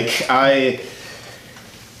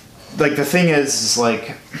 The thing is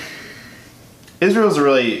like,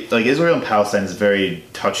 Israel and Palestine is a very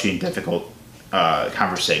touchy and difficult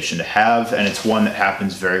conversation to have, and it's one that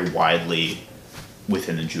happens very widely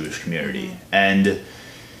within the Jewish community. And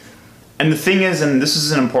the thing is, and this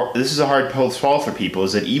is a hard pill to swallow for people,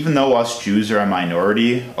 is that even though us Jews are a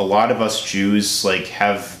minority, a lot of us Jews like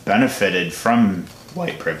have benefited from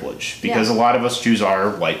white privilege, because a lot of us Jews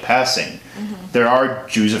are white passing. There are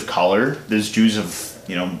Jews of color. There's Jews of,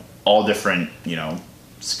 you know, all different, you know,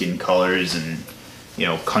 skin colors and, you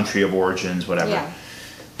know, country of origins, whatever. Yeah.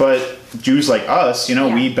 But Jews like us, you know,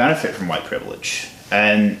 we benefit from white privilege,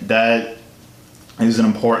 and that is an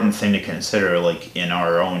important thing to consider, like, in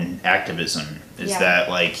our own activism, is that,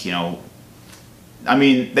 like, you know, I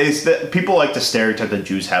mean, people like to stereotype that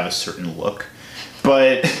Jews have a certain look,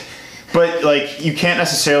 but like, you can't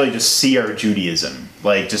necessarily just see our Judaism,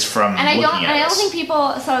 like, just from looking at us. And I don't think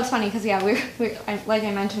people. So it's funny because like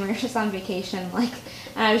I mentioned, we were just on vacation, like,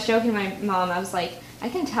 and I was joking to my mom. I was like, I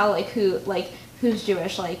can tell like who's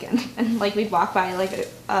Jewish, like, and like we'd walk by like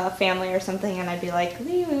a family or something, and I'd be like,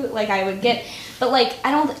 like I would get, but like I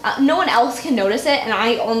don't, no one else can notice it, and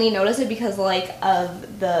I only notice it because like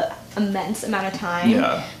of the immense amount of time.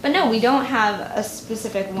 Yeah. But no, we don't have a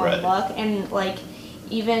specific one Right. look, and like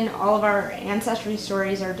even all of our ancestry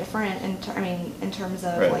stories are different. In terms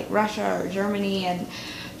of Right. like Russia or Germany, and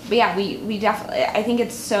but yeah, we definitely. I think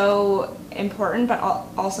it's so important, but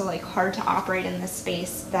also like hard to operate in this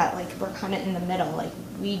space that like we're kind of in the middle. Like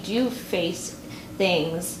we do face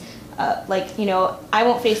things, like I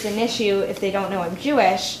won't face an issue if they don't know I'm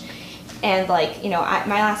Jewish, and like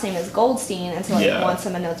my last name is Goldstein, and so like Yeah. once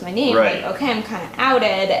someone knows my name, Right. like okay, I'm kind of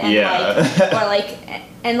outed, and Yeah. like or like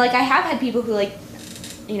and like I have had people who like.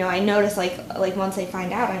 I notice like once they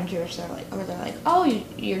find out I'm Jewish, they're like, oh,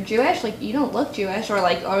 you're Jewish, like you don't look Jewish, or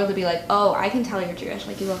they'll be like, oh, I can tell you're Jewish,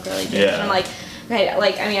 like you look really Jewish. Yeah. And I'm like, okay,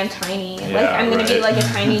 like I'm tiny, and like Yeah, I'm gonna be right. like a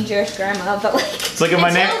tiny Jewish grandma, but like It's like if my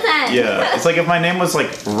name, until then. yeah, it's like if my name was like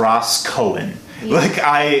Ross Cohen.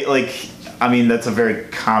 I mean that's a very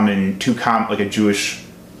common, like a Jewish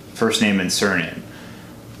first name and surname.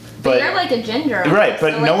 But you're like a ginger, right,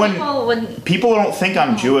 but so, no like, one, people wouldn't. people don't think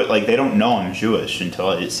I'm Jewish. Like they don't know I'm Jewish until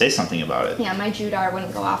I say something about it. Yeah, my Judar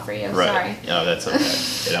wouldn't go off for you. Right. Sorry. Yeah, that's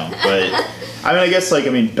okay. But I mean, I guess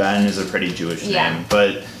Ben is a pretty Jewish Yeah. name,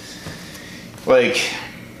 but like,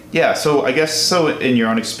 yeah. So I guess in your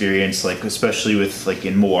own experience, like especially with like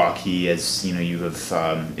in Milwaukee, as you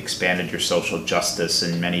have expanded your social justice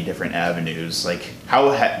in many different avenues. Like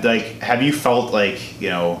how have you felt like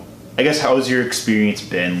I guess how has your experience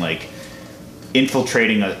been like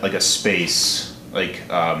infiltrating a space like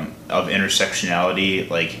of intersectionality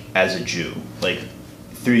like as a Jew like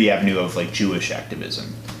through the avenue of like Jewish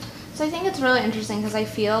activism? So I think it's really interesting because I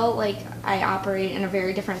feel like I operate in a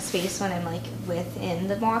very different space when I'm like within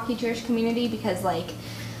the Milwaukee Jewish community, because like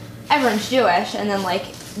everyone's Jewish, and then like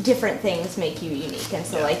different things make you unique, and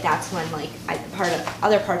so Yeah. like that's when like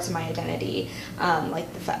other parts of my identity,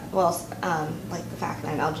 like the fact that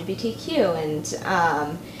I'm LGBTQ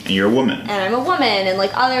and you're a woman. and I'm a woman, and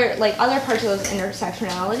like other parts of those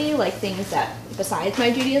intersectionality, like things that besides my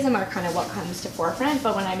Judaism are kind of what comes to forefront.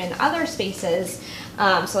 But when I'm in other spaces,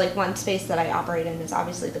 so like one space that I operate in is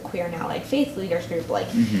obviously the Queer and Allied Faith Leaders Group. Like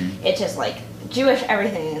it's just like Jewish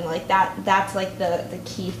everything, and like that's like the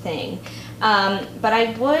key thing. But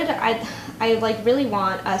I like really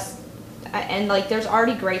want us, and like there's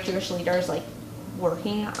already great Jewish leaders like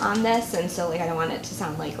working on this, and so like I don't want it to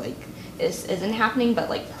sound like this isn't happening, but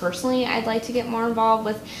like personally I'd like to get more involved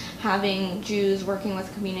with having Jews working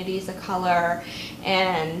with communities of color,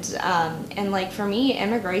 and like for me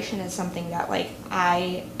my is something that like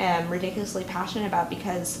I am ridiculously passionate about,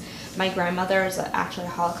 because my grandmother is actually a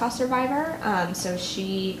Holocaust survivor. So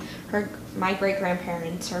my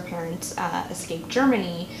great-grandparents, her parents, escaped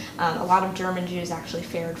Germany. A lot of German Jews actually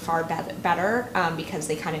fared far better because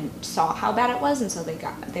they kind of saw how bad it was, and so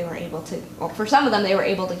they were able to, well, for some of them, they were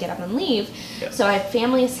able to get up and leave. Yeah. So I had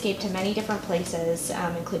family escaped to many different places,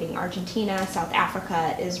 including Argentina, South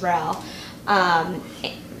Africa, Israel,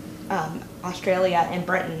 Australia, and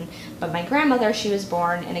Britain. But my grandmother, she was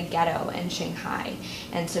born in a ghetto in Shanghai,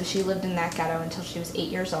 and so she lived in that ghetto until she was 8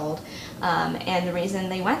 years old. And the reason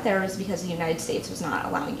they went there was because the United States was not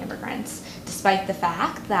allowing immigrants, despite the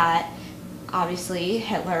fact that obviously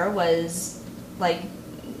Hitler was like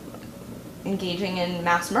engaging in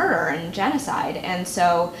mass murder and genocide, and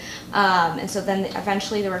so then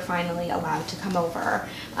eventually they were finally allowed to come over,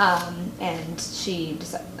 and she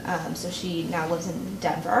now lives in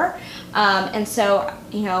Denver, and so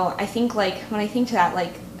I think like when I think to that,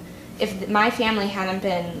 like if my family hadn't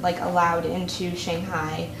been like allowed into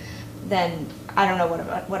Shanghai, then I don't know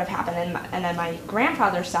what would have happened. And then my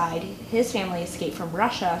grandfather's side, his family escaped from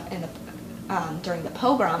Russia during the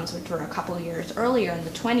pogroms, which were a couple years earlier in the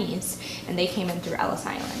 1920s, and they came in through Ellis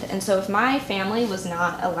Island. And so if my family was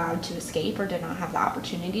not allowed to escape or did not have the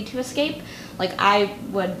opportunity to escape, like I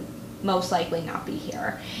would most likely not be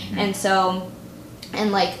here. Mm-hmm. And so,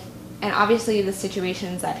 and obviously the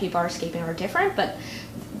situations that people are escaping are different, but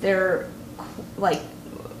they're like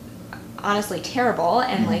honestly terrible,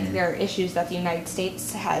 and like there are issues that the United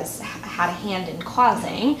States has had a hand in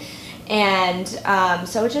causing. And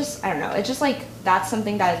so it just, I don't know, it's just like that's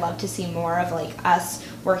something that I'd love to see more of, like us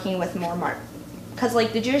working with more because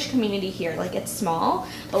like the Jewish community here, like it's small,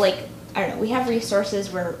 but like I don't know, we have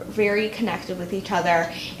resources, we're very connected with each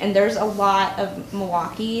other, and there's a lot of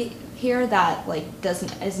Milwaukee here that like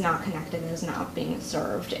is not connected and is not being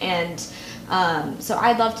served. And so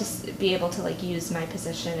I'd love to be able to like use my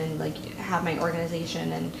position and like have my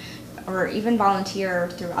organization or even volunteer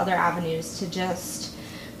through other avenues to just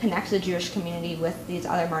connect the Jewish community with these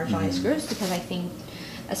other marginalized groups, because I think,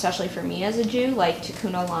 especially for me as a Jew, like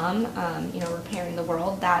Tikkun Olam, repairing the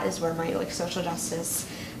world, that is where my like social justice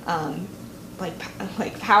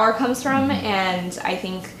like power comes from. And I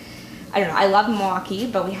think, I don't know, I love Milwaukee,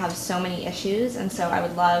 but we have so many issues, and so I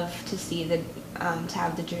would love to see to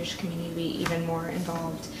have the Jewish community be even more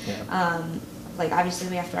involved. Like obviously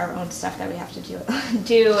we have our own stuff that we have to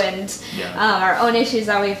do and our own issues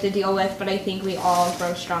that we have to deal with, but I think we all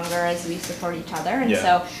grow stronger as we support each other. And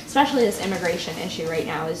so especially this immigration issue right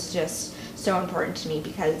now is just so important to me,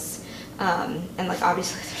 because and like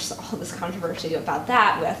obviously there's all this controversy about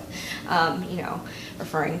that with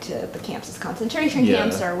referring to the camps as concentration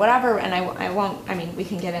camps or whatever, and I won't, I mean, we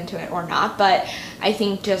can get into it or not, but I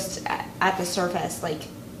think just at the surface, like,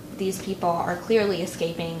 these people are clearly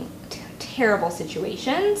escaping terrible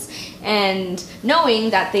situations, and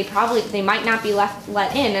knowing that they might not be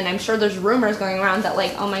let in, and I'm sure there's rumors going around that,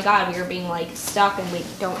 like, oh my god, we are being like stuck and we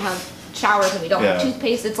don't have showers and we don't have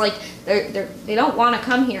toothpaste. It's like they don't want to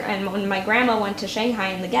come here. And when my grandma went to Shanghai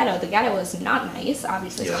in the ghetto was not nice.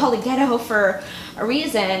 Obviously it's called a ghetto for a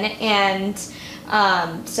reason. And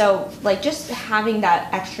so like just having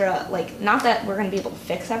that extra, like, not that we're going to be able to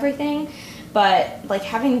fix everything, but like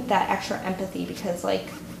having that extra empathy, because like,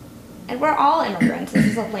 and we're all immigrants. This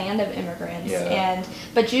is a land of immigrants,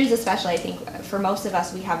 but Jews especially, I think, for most of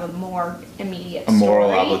us, we have a more immediate moral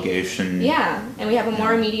story. Obligation. Yeah, and we have a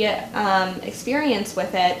more immediate experience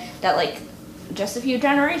with it. That like just a few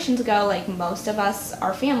generations ago, like most of us,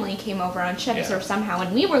 our family came over on ships or somehow,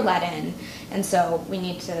 and we were let in, and so we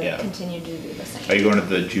need to continue to do the same. Are you going to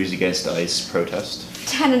the Jews Against ICE protest?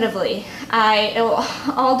 Tentatively. It will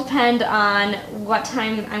all depend on what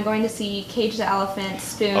time I'm going to see Cage the Elephant,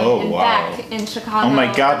 Spoon, and Beck in Chicago. Oh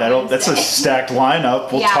my god, that's a stacked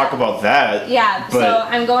lineup. We'll talk about that. Yeah, so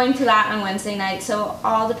I'm going to that on Wednesday night, so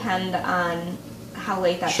all depend on how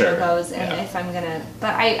late that show goes and if I'm gonna,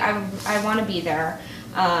 but I want to be there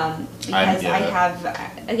because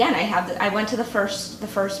I went to the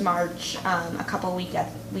first march a couple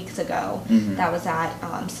weeks ago. That was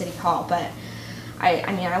at City Hall, but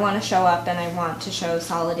I mean I want to show up and I want to show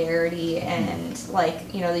solidarity, and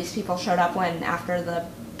like, these people showed up when after the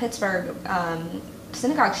Pittsburgh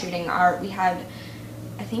synagogue shooting, we had,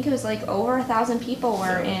 I think it was like over 1,000 people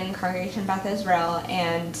were in Congregation Beth Israel,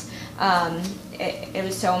 and it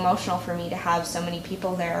was so emotional for me to have so many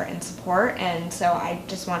people there in support, and so I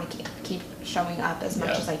just want to keep showing up as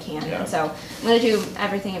much as I can, and so I'm going to do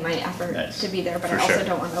everything in my effort to be there, but I also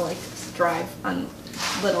don't want to like drive on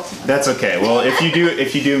Littleton. That's okay. Well, if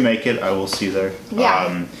you do make it, I will see you there.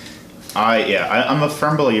 I'm a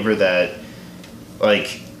firm believer that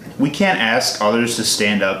like we can't ask others to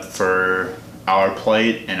stand up for our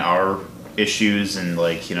plight and our issues and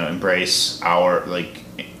like embrace our like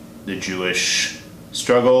the Jewish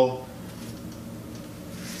struggle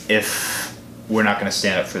if we're not going to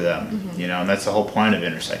stand up for them, and that's the whole point of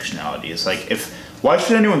intersectionality. It's like, why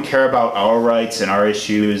should anyone care about our rights and our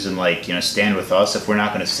issues and like stand with us if we're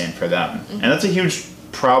not going to stand for them? And that's a huge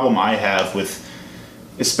problem I have with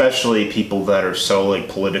especially people that are so like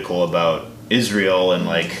political about Israel and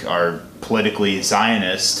like are politically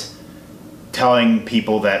Zionist, telling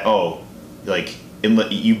people that,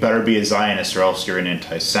 you better be a Zionist or else you're an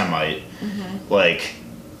anti-Semite. Like,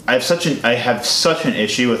 I have such an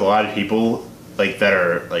issue with a lot of people like that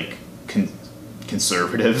are like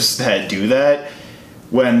conservatives that do that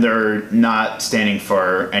when they're not standing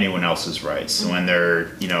for anyone else's rights, when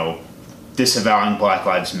they're disavowing Black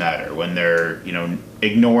Lives Matter, when they're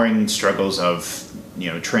ignoring struggles of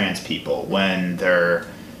trans people, when they're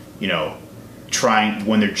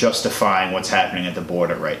when they're justifying what's happening at the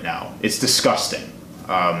border right now. It's disgusting.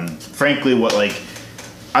 Frankly,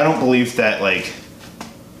 I don't believe that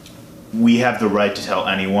we have the right to tell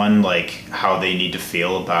anyone how they need to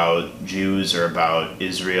feel about Jews or about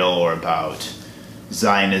Israel or about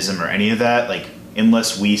Zionism or any of that,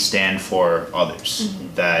 unless we stand for others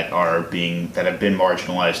that have been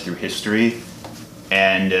marginalized through history,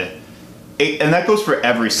 and that goes for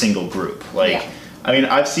every single group. I mean,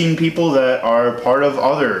 I've seen people that are part of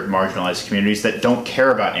other marginalized communities that don't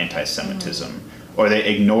care about anti-Semitism, or they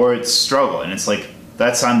ignore its struggle, and it's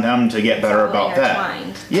that's on them to get better about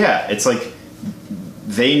that. Yeah, it's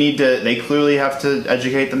they clearly have to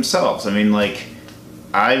educate themselves. I mean,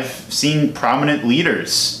 I've seen prominent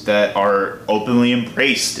leaders that are openly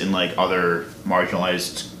embraced in other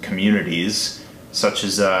marginalized communities, such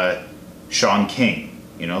as Shaun King,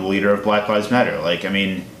 the leader of Black Lives Matter. I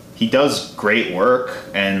mean, he does great work,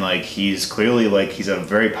 and he's clearly he's a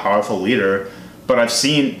very powerful leader. But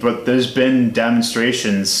there's been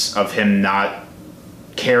demonstrations of him not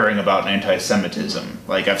caring about anti-Semitism.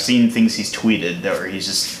 Like, I've seen things he's tweeted where he's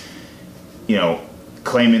just,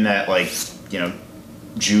 claiming that, like,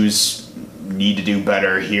 Jews need to do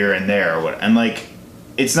better here and there, or what, and like,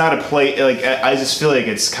 it's not a play. Like, I just feel like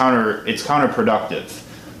it's counterproductive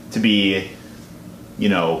to be,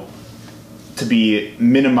 to be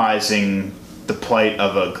minimizing the plight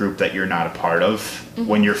of a group that you're not a part of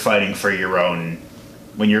when you're fighting for your own.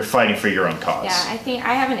 When you're fighting for your own cause. Yeah, I think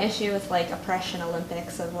I have an issue with like oppression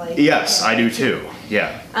Olympics of like. Yes, I do too.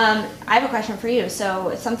 Yeah. I have a question for you.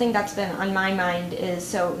 So something that's been on my mind is,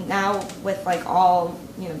 so now with like all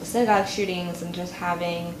the synagogue shootings and just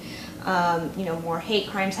having more hate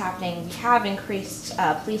crimes happening, we have increased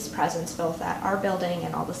police presence both at our building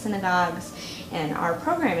and all the synagogues and our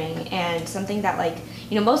programming, and something that like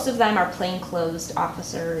most of them are plainclothes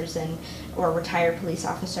officers or retired police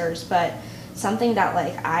officers, but something that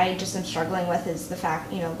like I just am struggling with is the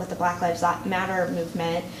fact, with the Black Lives Matter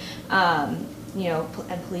movement, and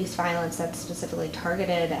police violence that's specifically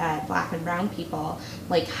targeted at Black and brown people.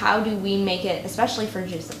 Like, how do we make it, especially for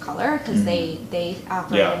Jews of color, because they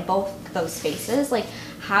operate in both those spaces? Like,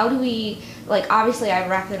 how do we, like, obviously I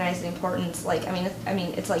recognize the importance, like, I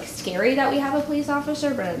mean, it's like scary that we have a police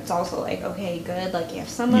officer, but it's also like, okay, good, like, if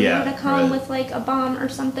someone were to come with like a bomb or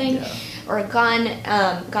something, or a gun,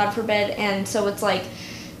 God forbid, and so it's like,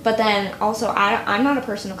 but then also I'm not a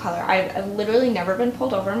person of color. I've literally never been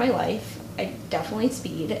pulled over in my life. I definitely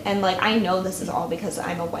speed, and like I know this is all because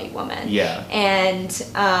I'm a white woman. Yeah. And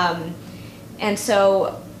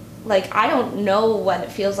so like I don't know what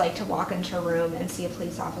it feels like to walk into a room and see a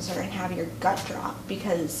police officer and have your gut drop,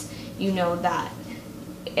 because you know that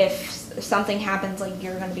if something happens, like,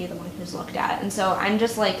 you're going to be the one who's looked at. And so I'm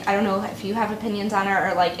just like, I don't know if you have opinions on it,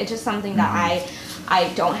 or like it's just something that I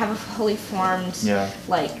don't have a fully formed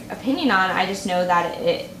like opinion on. I just know that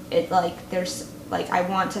it like there's like I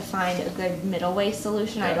want to find a good middle way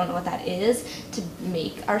solution. I don't know what that is, to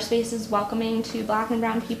make our spaces welcoming to Black and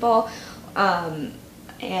brown people,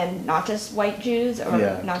 and not just white Jews,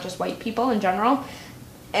 or not just white people in general,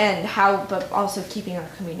 and but also keeping our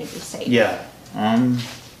community safe. Yeah.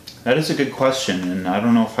 That is a good question, and I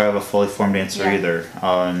don't know if I have a fully formed answer either.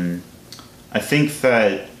 I think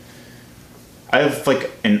that I have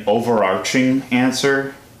like an overarching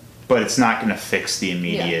answer, but it's not going to fix the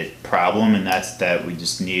immediate problem, and that's that we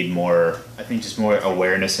just need more, I think, just more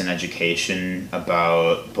awareness and education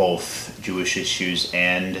about both Jewish issues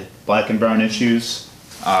and Black and brown issues.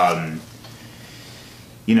 I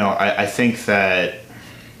think that,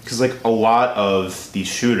 because like a lot of these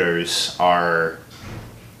shooters are,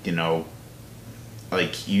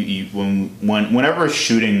 like whenever a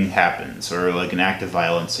shooting happens, or like an act of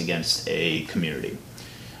violence against a community,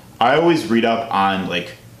 I always read up on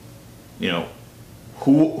like,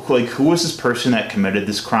 who was this person that committed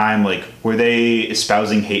this crime? Like, were they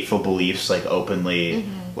espousing hateful beliefs like openly?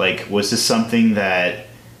 Like, was this something that,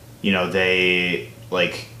 they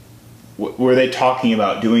like, were they talking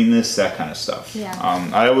about doing this, that kind of stuff?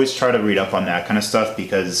 I always try to read up on that kind of stuff,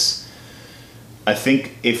 because I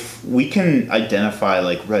think if we can identify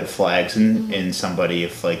like red flags in somebody,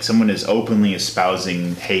 if like someone is openly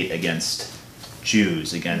espousing hate against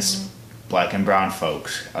Jews, against Black and brown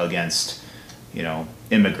folks, against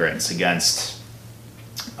immigrants, against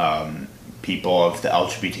people of the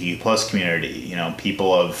LGBTQ plus community,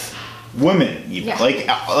 people of women, even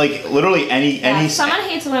like literally any if someone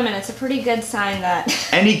hates women, it's a pretty good sign that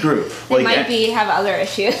any group they might have other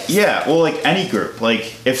issues. Like any group,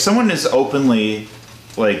 like if someone is openly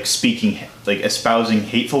like speaking, like espousing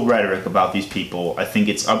hateful rhetoric about these people, I think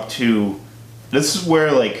it's up to, this is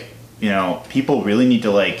where like people really need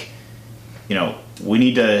to like we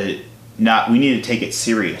need to take it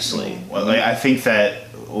seriously. Like, I think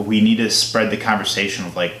that we need to spread the conversation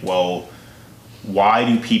of like, well, why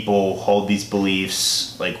do people hold these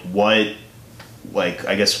beliefs? Like, what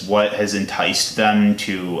has enticed them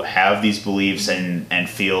to have these beliefs and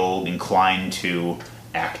feel inclined to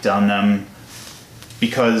act on them?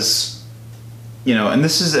 Because, and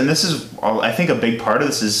this is I think a big part of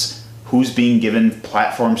this is who's being given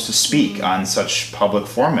platforms to speak on such public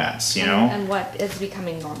formats, and what is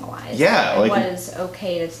becoming normalized. And what is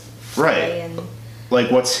okay to say, and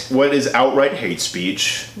like what is outright hate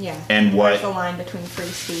speech, and where's the line between free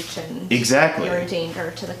speech and you're a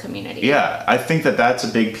danger to the community. I think that that's a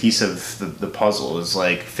big piece of the puzzle, is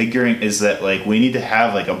like figuring, is that like we need to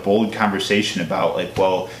have like a bold conversation about like,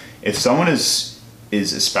 well, if someone is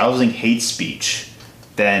espousing hate speech,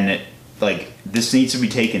 then like this needs to be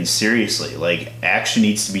taken seriously. Like, action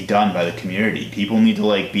needs to be done by the community. People need to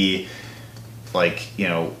like be like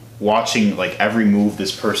watching like every move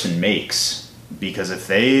this person makes, because if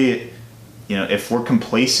they, if we're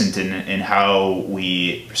complacent in how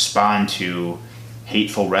we respond to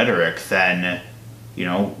hateful rhetoric, then,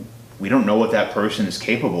 we don't know what that person is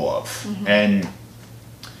capable of. Mm-hmm.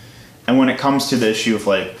 And when it comes to the issue of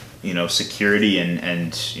like, security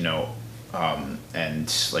and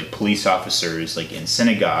like police officers like in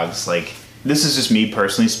synagogues, like this is just me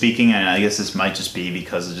personally speaking, and I guess this might just be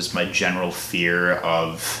because of just my general fear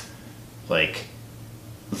of like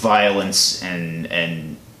violence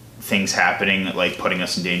and things happening, like putting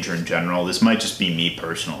us in danger in general. This might just be me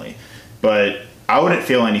personally, but I wouldn't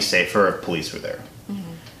feel any safer if police were there.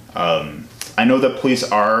 Mm-hmm. I know that police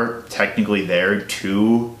are technically there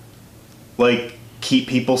to like keep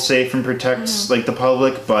people safe and protect mm-hmm. like the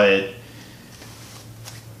public, but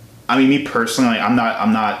I mean, me personally, I'm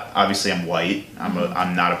not obviously I'm white.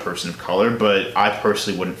 I'm not a person of color, but I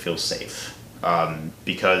personally wouldn't feel safe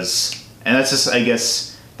because, and that's just, I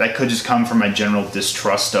guess that could just come from my general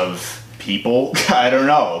distrust of people. I don't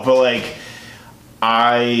know, but like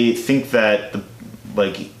I think that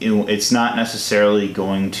it's not necessarily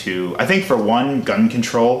going to. I think for one, gun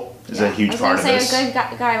control is a huge part of this. A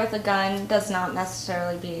good guy with a gun does not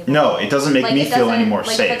necessarily be able No, it doesn't make me feel any more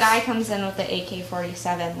safe. Like if a guy comes in with the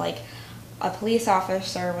AK-47, like a police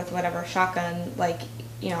officer with whatever shotgun, like,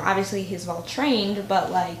 obviously he's well trained,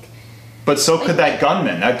 but like. But so could that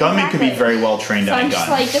gunman. That gunman could be very well trained on a gun.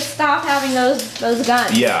 So I'm just stop having those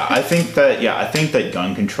guns. Yeah, I think that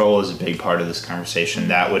gun control is a big part of this conversation.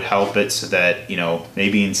 That would help it so that,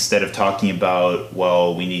 maybe instead of talking about,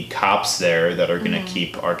 well, we need cops there that are going to mm-hmm.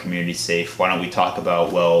 keep our community safe, why don't we talk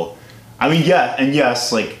about, well, I mean, yeah, and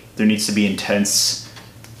yes, like there needs to be intense,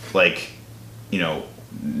 like,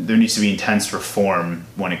 there needs to be intense reform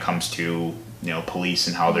when it comes to, police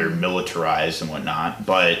and how they're militarized and whatnot,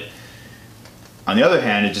 but on the other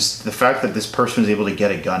hand, it's just the fact that this person was able to get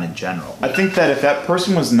a gun in general. I think that if that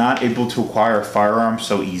person was not able to acquire a firearm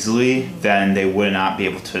so easily, then they would not be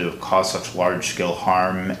able to cause such large-scale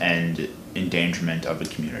harm and endangerment of the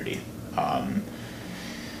community. And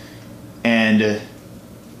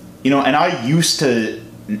I used to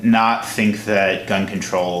not think that gun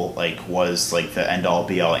control was the end-all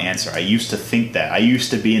be-all answer. I used to think that. I used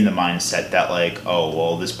to be in the mindset that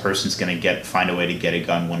this person's gonna find a way to get a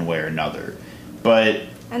gun one way or another. But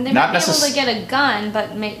and they might be able to get a gun, but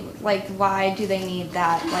why do they need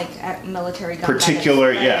that a military gun?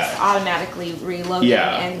 Particular, that is automatically reloaded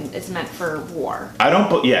and it's meant for war. I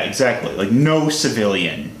don't. Yeah, exactly. No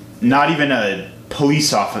civilian, not even a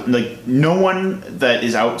police officer, no one that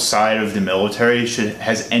is outside of the military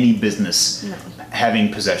has any business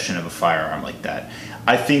having possession of a firearm like that.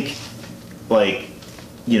 I think,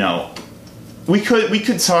 We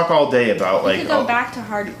could talk all day about we could go back to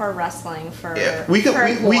hardcore wrestling for we could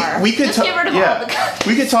just get rid of all the guns.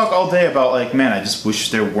 We could talk all day about man, I just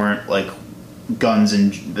wish there weren't guns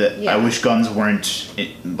and I wish guns weren't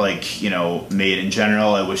made in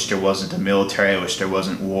general. I wish there wasn't a military. I wish there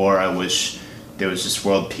wasn't war. I wish there was just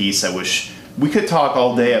world peace. I wish we could talk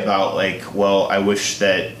all day about I wish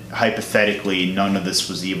that hypothetically none of this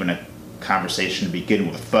was even a conversation to begin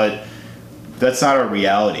with, but that's not our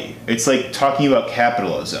reality. It's like talking about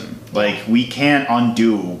capitalism. We can't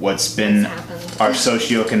undo what's been our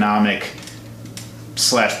socioeconomic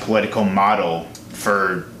 / political model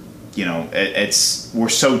for, we're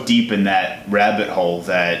so deep in that rabbit hole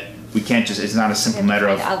that we can't just, it's not a simple matter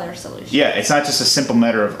of other solutions. Yeah, it's not just a simple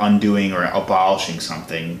matter of undoing or abolishing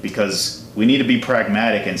something, because we need to be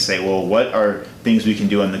pragmatic and say, well, what are things we can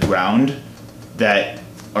do on the ground that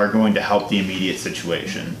are going to help the immediate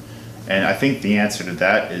situation? And I think the answer to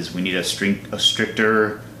that is we need a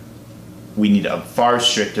far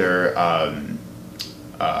stricter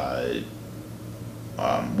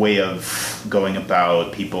way of going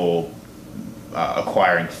about people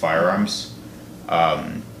acquiring firearms.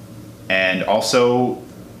 And also,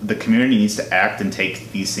 the community needs to act and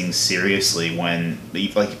take these things seriously when,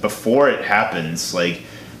 before it happens.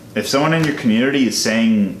 If someone in your community is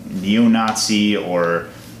saying neo-Nazi or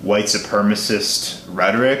white supremacist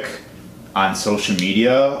rhetoric on social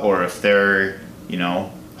media, or if they're,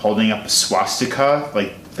 holding up a swastika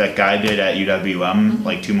like that guy did at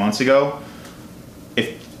UWM 2 months ago,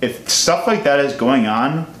 if stuff like that is going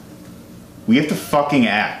on, we have to fucking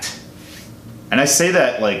act. And I say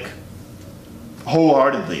that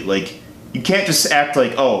wholeheartedly. You can't just act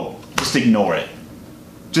just ignore it.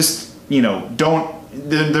 Just, don't,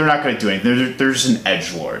 they're not going to do anything. They're just an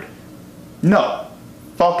edgelord. No.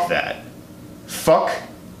 Fuck that. Fuck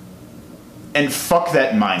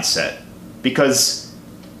that mindset. Because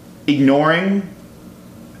ignoring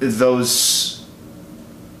a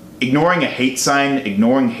hate sign,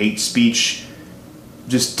 ignoring hate speech,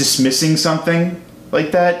 just dismissing something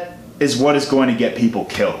like that is what is going to get people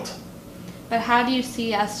killed. But how do you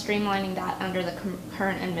see us streamlining that under the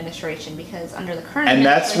current administration? Because under the current And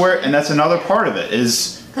administration, that's another part of it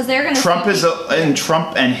is because they're going to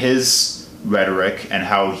Trump and his rhetoric and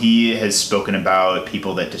how he has spoken about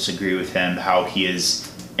people that disagree with him, how he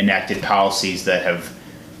has enacted policies that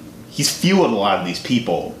he's fueled a lot of these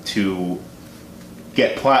people to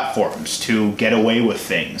get platforms, to get away with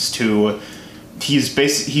things,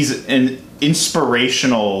 he's an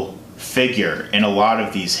inspirational figure in a lot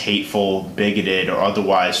of these hateful, bigoted, or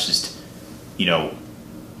otherwise just,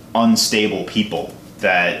 unstable people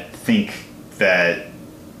that think that,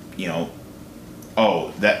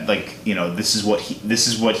 this is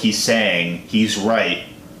what he's saying, he's right,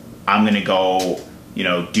 I'm gonna go,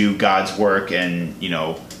 do God's work and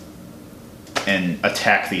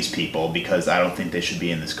attack these people because I don't think they should be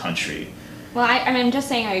in this country. Well, I'm just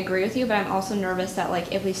saying I agree with you, but I'm also nervous that,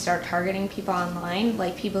 like, if we start targeting people online,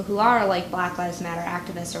 like, people who are, like, Black Lives Matter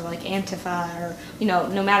activists or, like, Antifa or,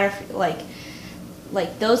 no matter if, like,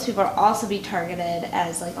 those people will also be targeted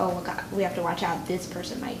as, like, oh, look, we have to watch out, this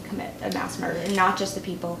person might commit a mass murder, and not just the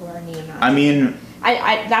people who are neo-Nazis. I mean...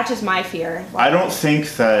 that's just my fear. I don't think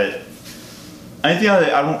that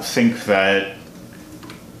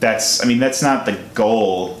that's not the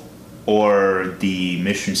goal or the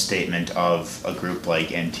mission statement of a group like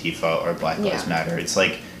Antifa or Black Lives Matter. It's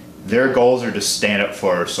like their goals are to stand up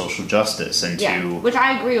for social justice and to... Which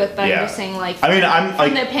I agree with, but I'm just saying, like...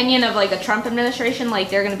 I'm the opinion of, like, the Trump administration, like,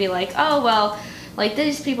 they're going to be like, oh, well, like,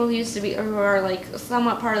 these people who are, like,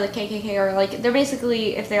 somewhat part of the KKK, or, like, they're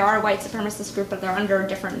basically, if they are a white supremacist group, but they're under a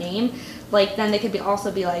different name, like, then they could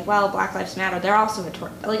also be like, well, Black Lives Matter, they're also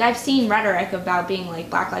like, I've seen rhetoric about being like,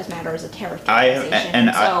 Black Lives Matter is a terrorist organization.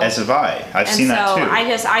 As have I. I've seen that too.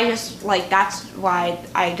 I just, like, that's why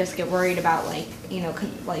I just get worried about, like,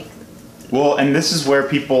 Well, and this is where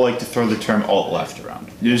people like to throw the term alt-left around.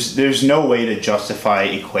 There's no way to justify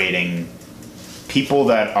equating people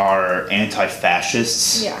that are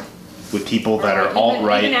anti-fascists with people that are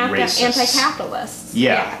alt-right racists. Anti-capitalists.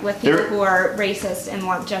 With people who are racist and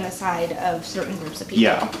want genocide of certain groups of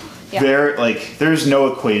people. There's no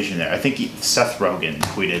equation there. I think Seth Rogen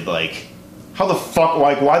tweeted, like, how the fuck,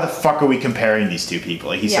 like, why the fuck are we comparing these two people?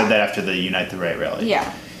 Like, he said that after the Unite the Right rally.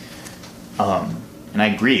 And I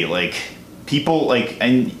agree, like, people, like,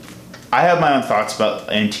 and I have my own thoughts about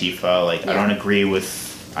Antifa, like, I don't agree with,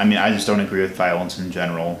 I just don't agree with violence in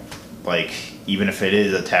general, like, even if it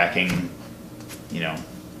is attacking,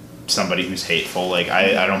 somebody who's hateful, like,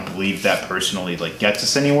 I don't believe that personally, like, gets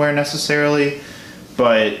us anywhere necessarily,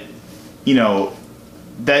 but,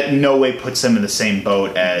 that in no way puts them in the same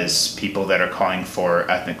boat as people that are calling for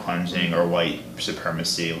ethnic cleansing or white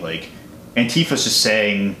supremacy. Like, Antifa's just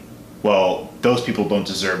saying, well, those people don't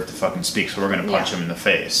deserve to fucking speak, so we're gonna punch them in the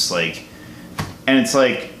face. Like, and it's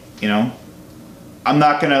like, I'm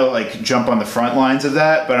not gonna, like, jump on the front lines of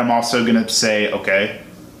that, but I'm also gonna say, okay,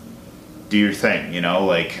 do your thing,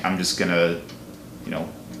 like, I'm just gonna,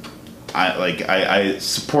 I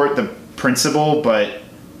support the principle, but,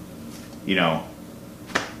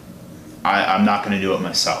 I'm not gonna do it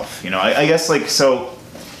myself, I guess, like, so,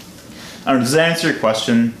 I don't know, does that answer your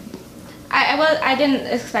question? I didn't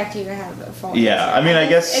expect you to have a full answer. I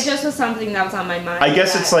guess it just was something that was on my mind. I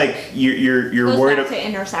guess it's like you're worried about to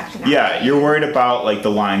intersectionality. Yeah, you're worried about, like,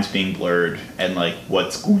 the lines being blurred and, like,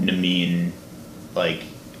 what's going to mean, like,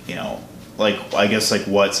 like, I guess, like,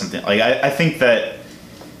 what something, like, I think that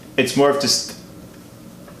it's more of just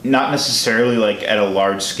not necessarily, like, at a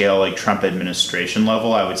large scale, like, Trump administration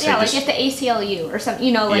level, I would say. Yeah, like, if the ACLU or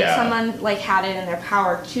something, someone, like, had it in their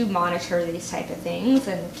power to monitor these type of things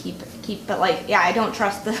and keep, but, like, I don't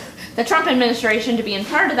trust the Trump administration to be in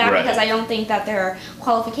part of that, because I don't think that their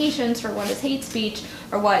qualifications for what is hate speech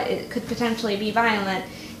or what it could potentially be violent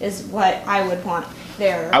is what I would want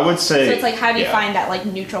there. I would say... So it's like, how do you find that, like,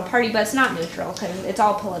 neutral party? But it's not neutral, because it's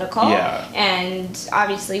all political. And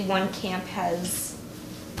obviously one camp has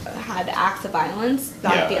had acts of violence,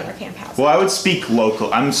 not the other camp has. Well, I would speak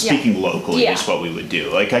local. I'm speaking locally is what we would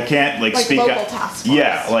do. Like, I can't, like speak... local task force.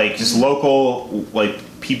 Yeah, like, just local, like,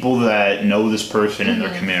 people that know this person in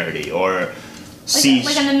their community, or see...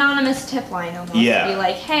 Like an anonymous tip line, almost. Yeah. Be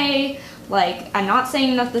like, hey... Like, I'm not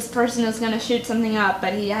saying that this person is going to shoot something up,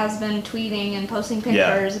 but he has been tweeting and posting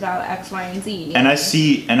pictures about X, Y, and Z. And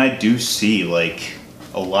I do see, like,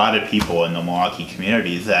 a lot of people in the Milwaukee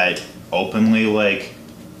community that openly, like,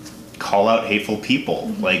 call out hateful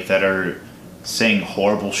people, like, that are saying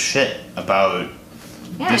horrible shit about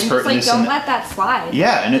this person. Like, don't let that slide.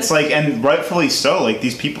 Yeah, and it's like, and rightfully so, like,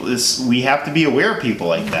 these people, we have to be aware of people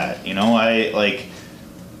like that,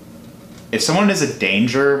 if someone is a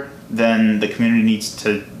danger, then the community needs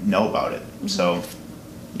to know about it. Mm-hmm. So,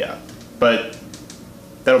 yeah. But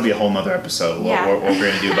that'll be a whole nother episode. Yeah. What we're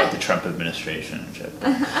going to do about the Trump administration.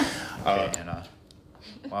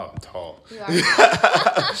 Wow, I'm tall. You are.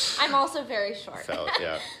 I'm also very short.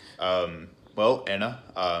 Yeah. Well, Anna,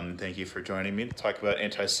 thank you for joining me to talk about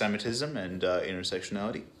anti-Semitism and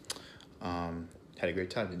intersectionality. Had a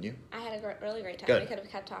great time, didn't you? I had a really great time. Good. We could have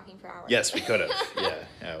kept talking for hours. Yes, we could have.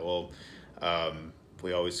 Yeah. Well,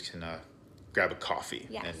 we always can grab a coffee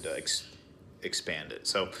and expand it.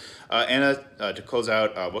 So, Anna, to close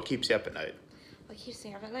out, what keeps you up at night? What keeps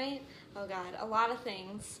me up at night? Oh God, a lot of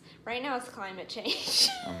things. Right now it's climate change.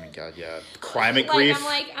 Oh my God, yeah. Climate grief.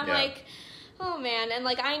 I'm like, oh man, and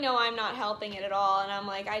like I know I'm not helping it at all, and I'm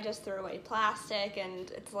like, I just threw away plastic,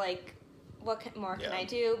 and it's like, what more can I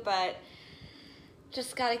do? But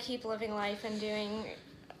just gotta keep living life and doing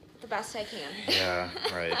the best I can. Yeah,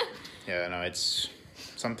 right. Yeah, no, it's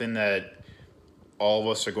something that all of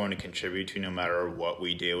us are going to contribute to no matter what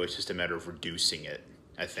we do. It's just a matter of reducing it,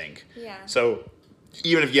 I think. Yeah. So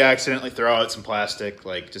even if you accidentally throw out some plastic,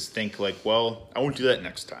 like just think like, well, I won't do that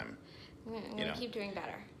next time. I'm gonna keep doing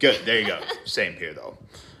better. Good. There you go. Same here, though.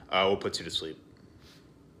 What puts you to sleep?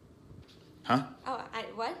 Huh? Oh,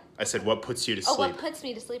 what? I said, what puts you to sleep? Oh, what puts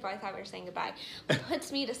me to sleep? Oh, I thought we were saying goodbye. What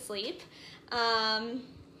puts me to sleep?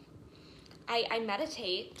 I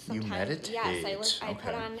meditate sometimes. You meditate? Yes, I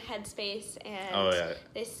put on Headspace, and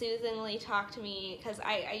they soothingly talk to me, because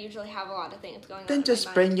I usually have a lot of things going on. Then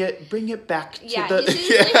just bring it back to the... you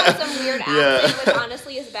usually have some weird app, which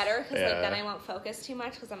honestly is better, because like, then I won't focus too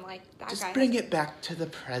much, because I'm like, that just guy bring it back to the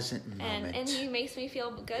present moment. And he makes me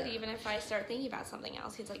feel good even if I start thinking about something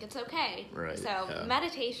else. He's like, it's okay. Right. So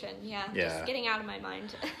meditation, just getting out of my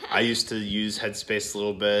mind. I used to use Headspace a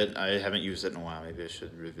little bit. I haven't used it in a while. Maybe I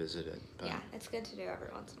should revisit it. But... yeah, it's good to do every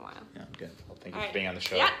once in a while. Yeah, good. Well, thank you for being on the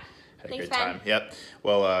show. Yeah. Had a Thanks, great time. Ben. Yep.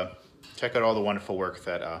 Well, check out all the wonderful work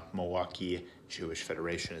that Milwaukee Jewish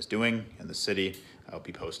Federation is doing in the city. I'll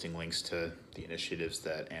be posting links to the initiatives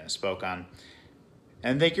that Anna spoke on.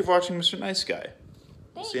 And thank you for watching Mr. Nice Guy.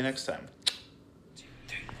 Thanks. See you next time.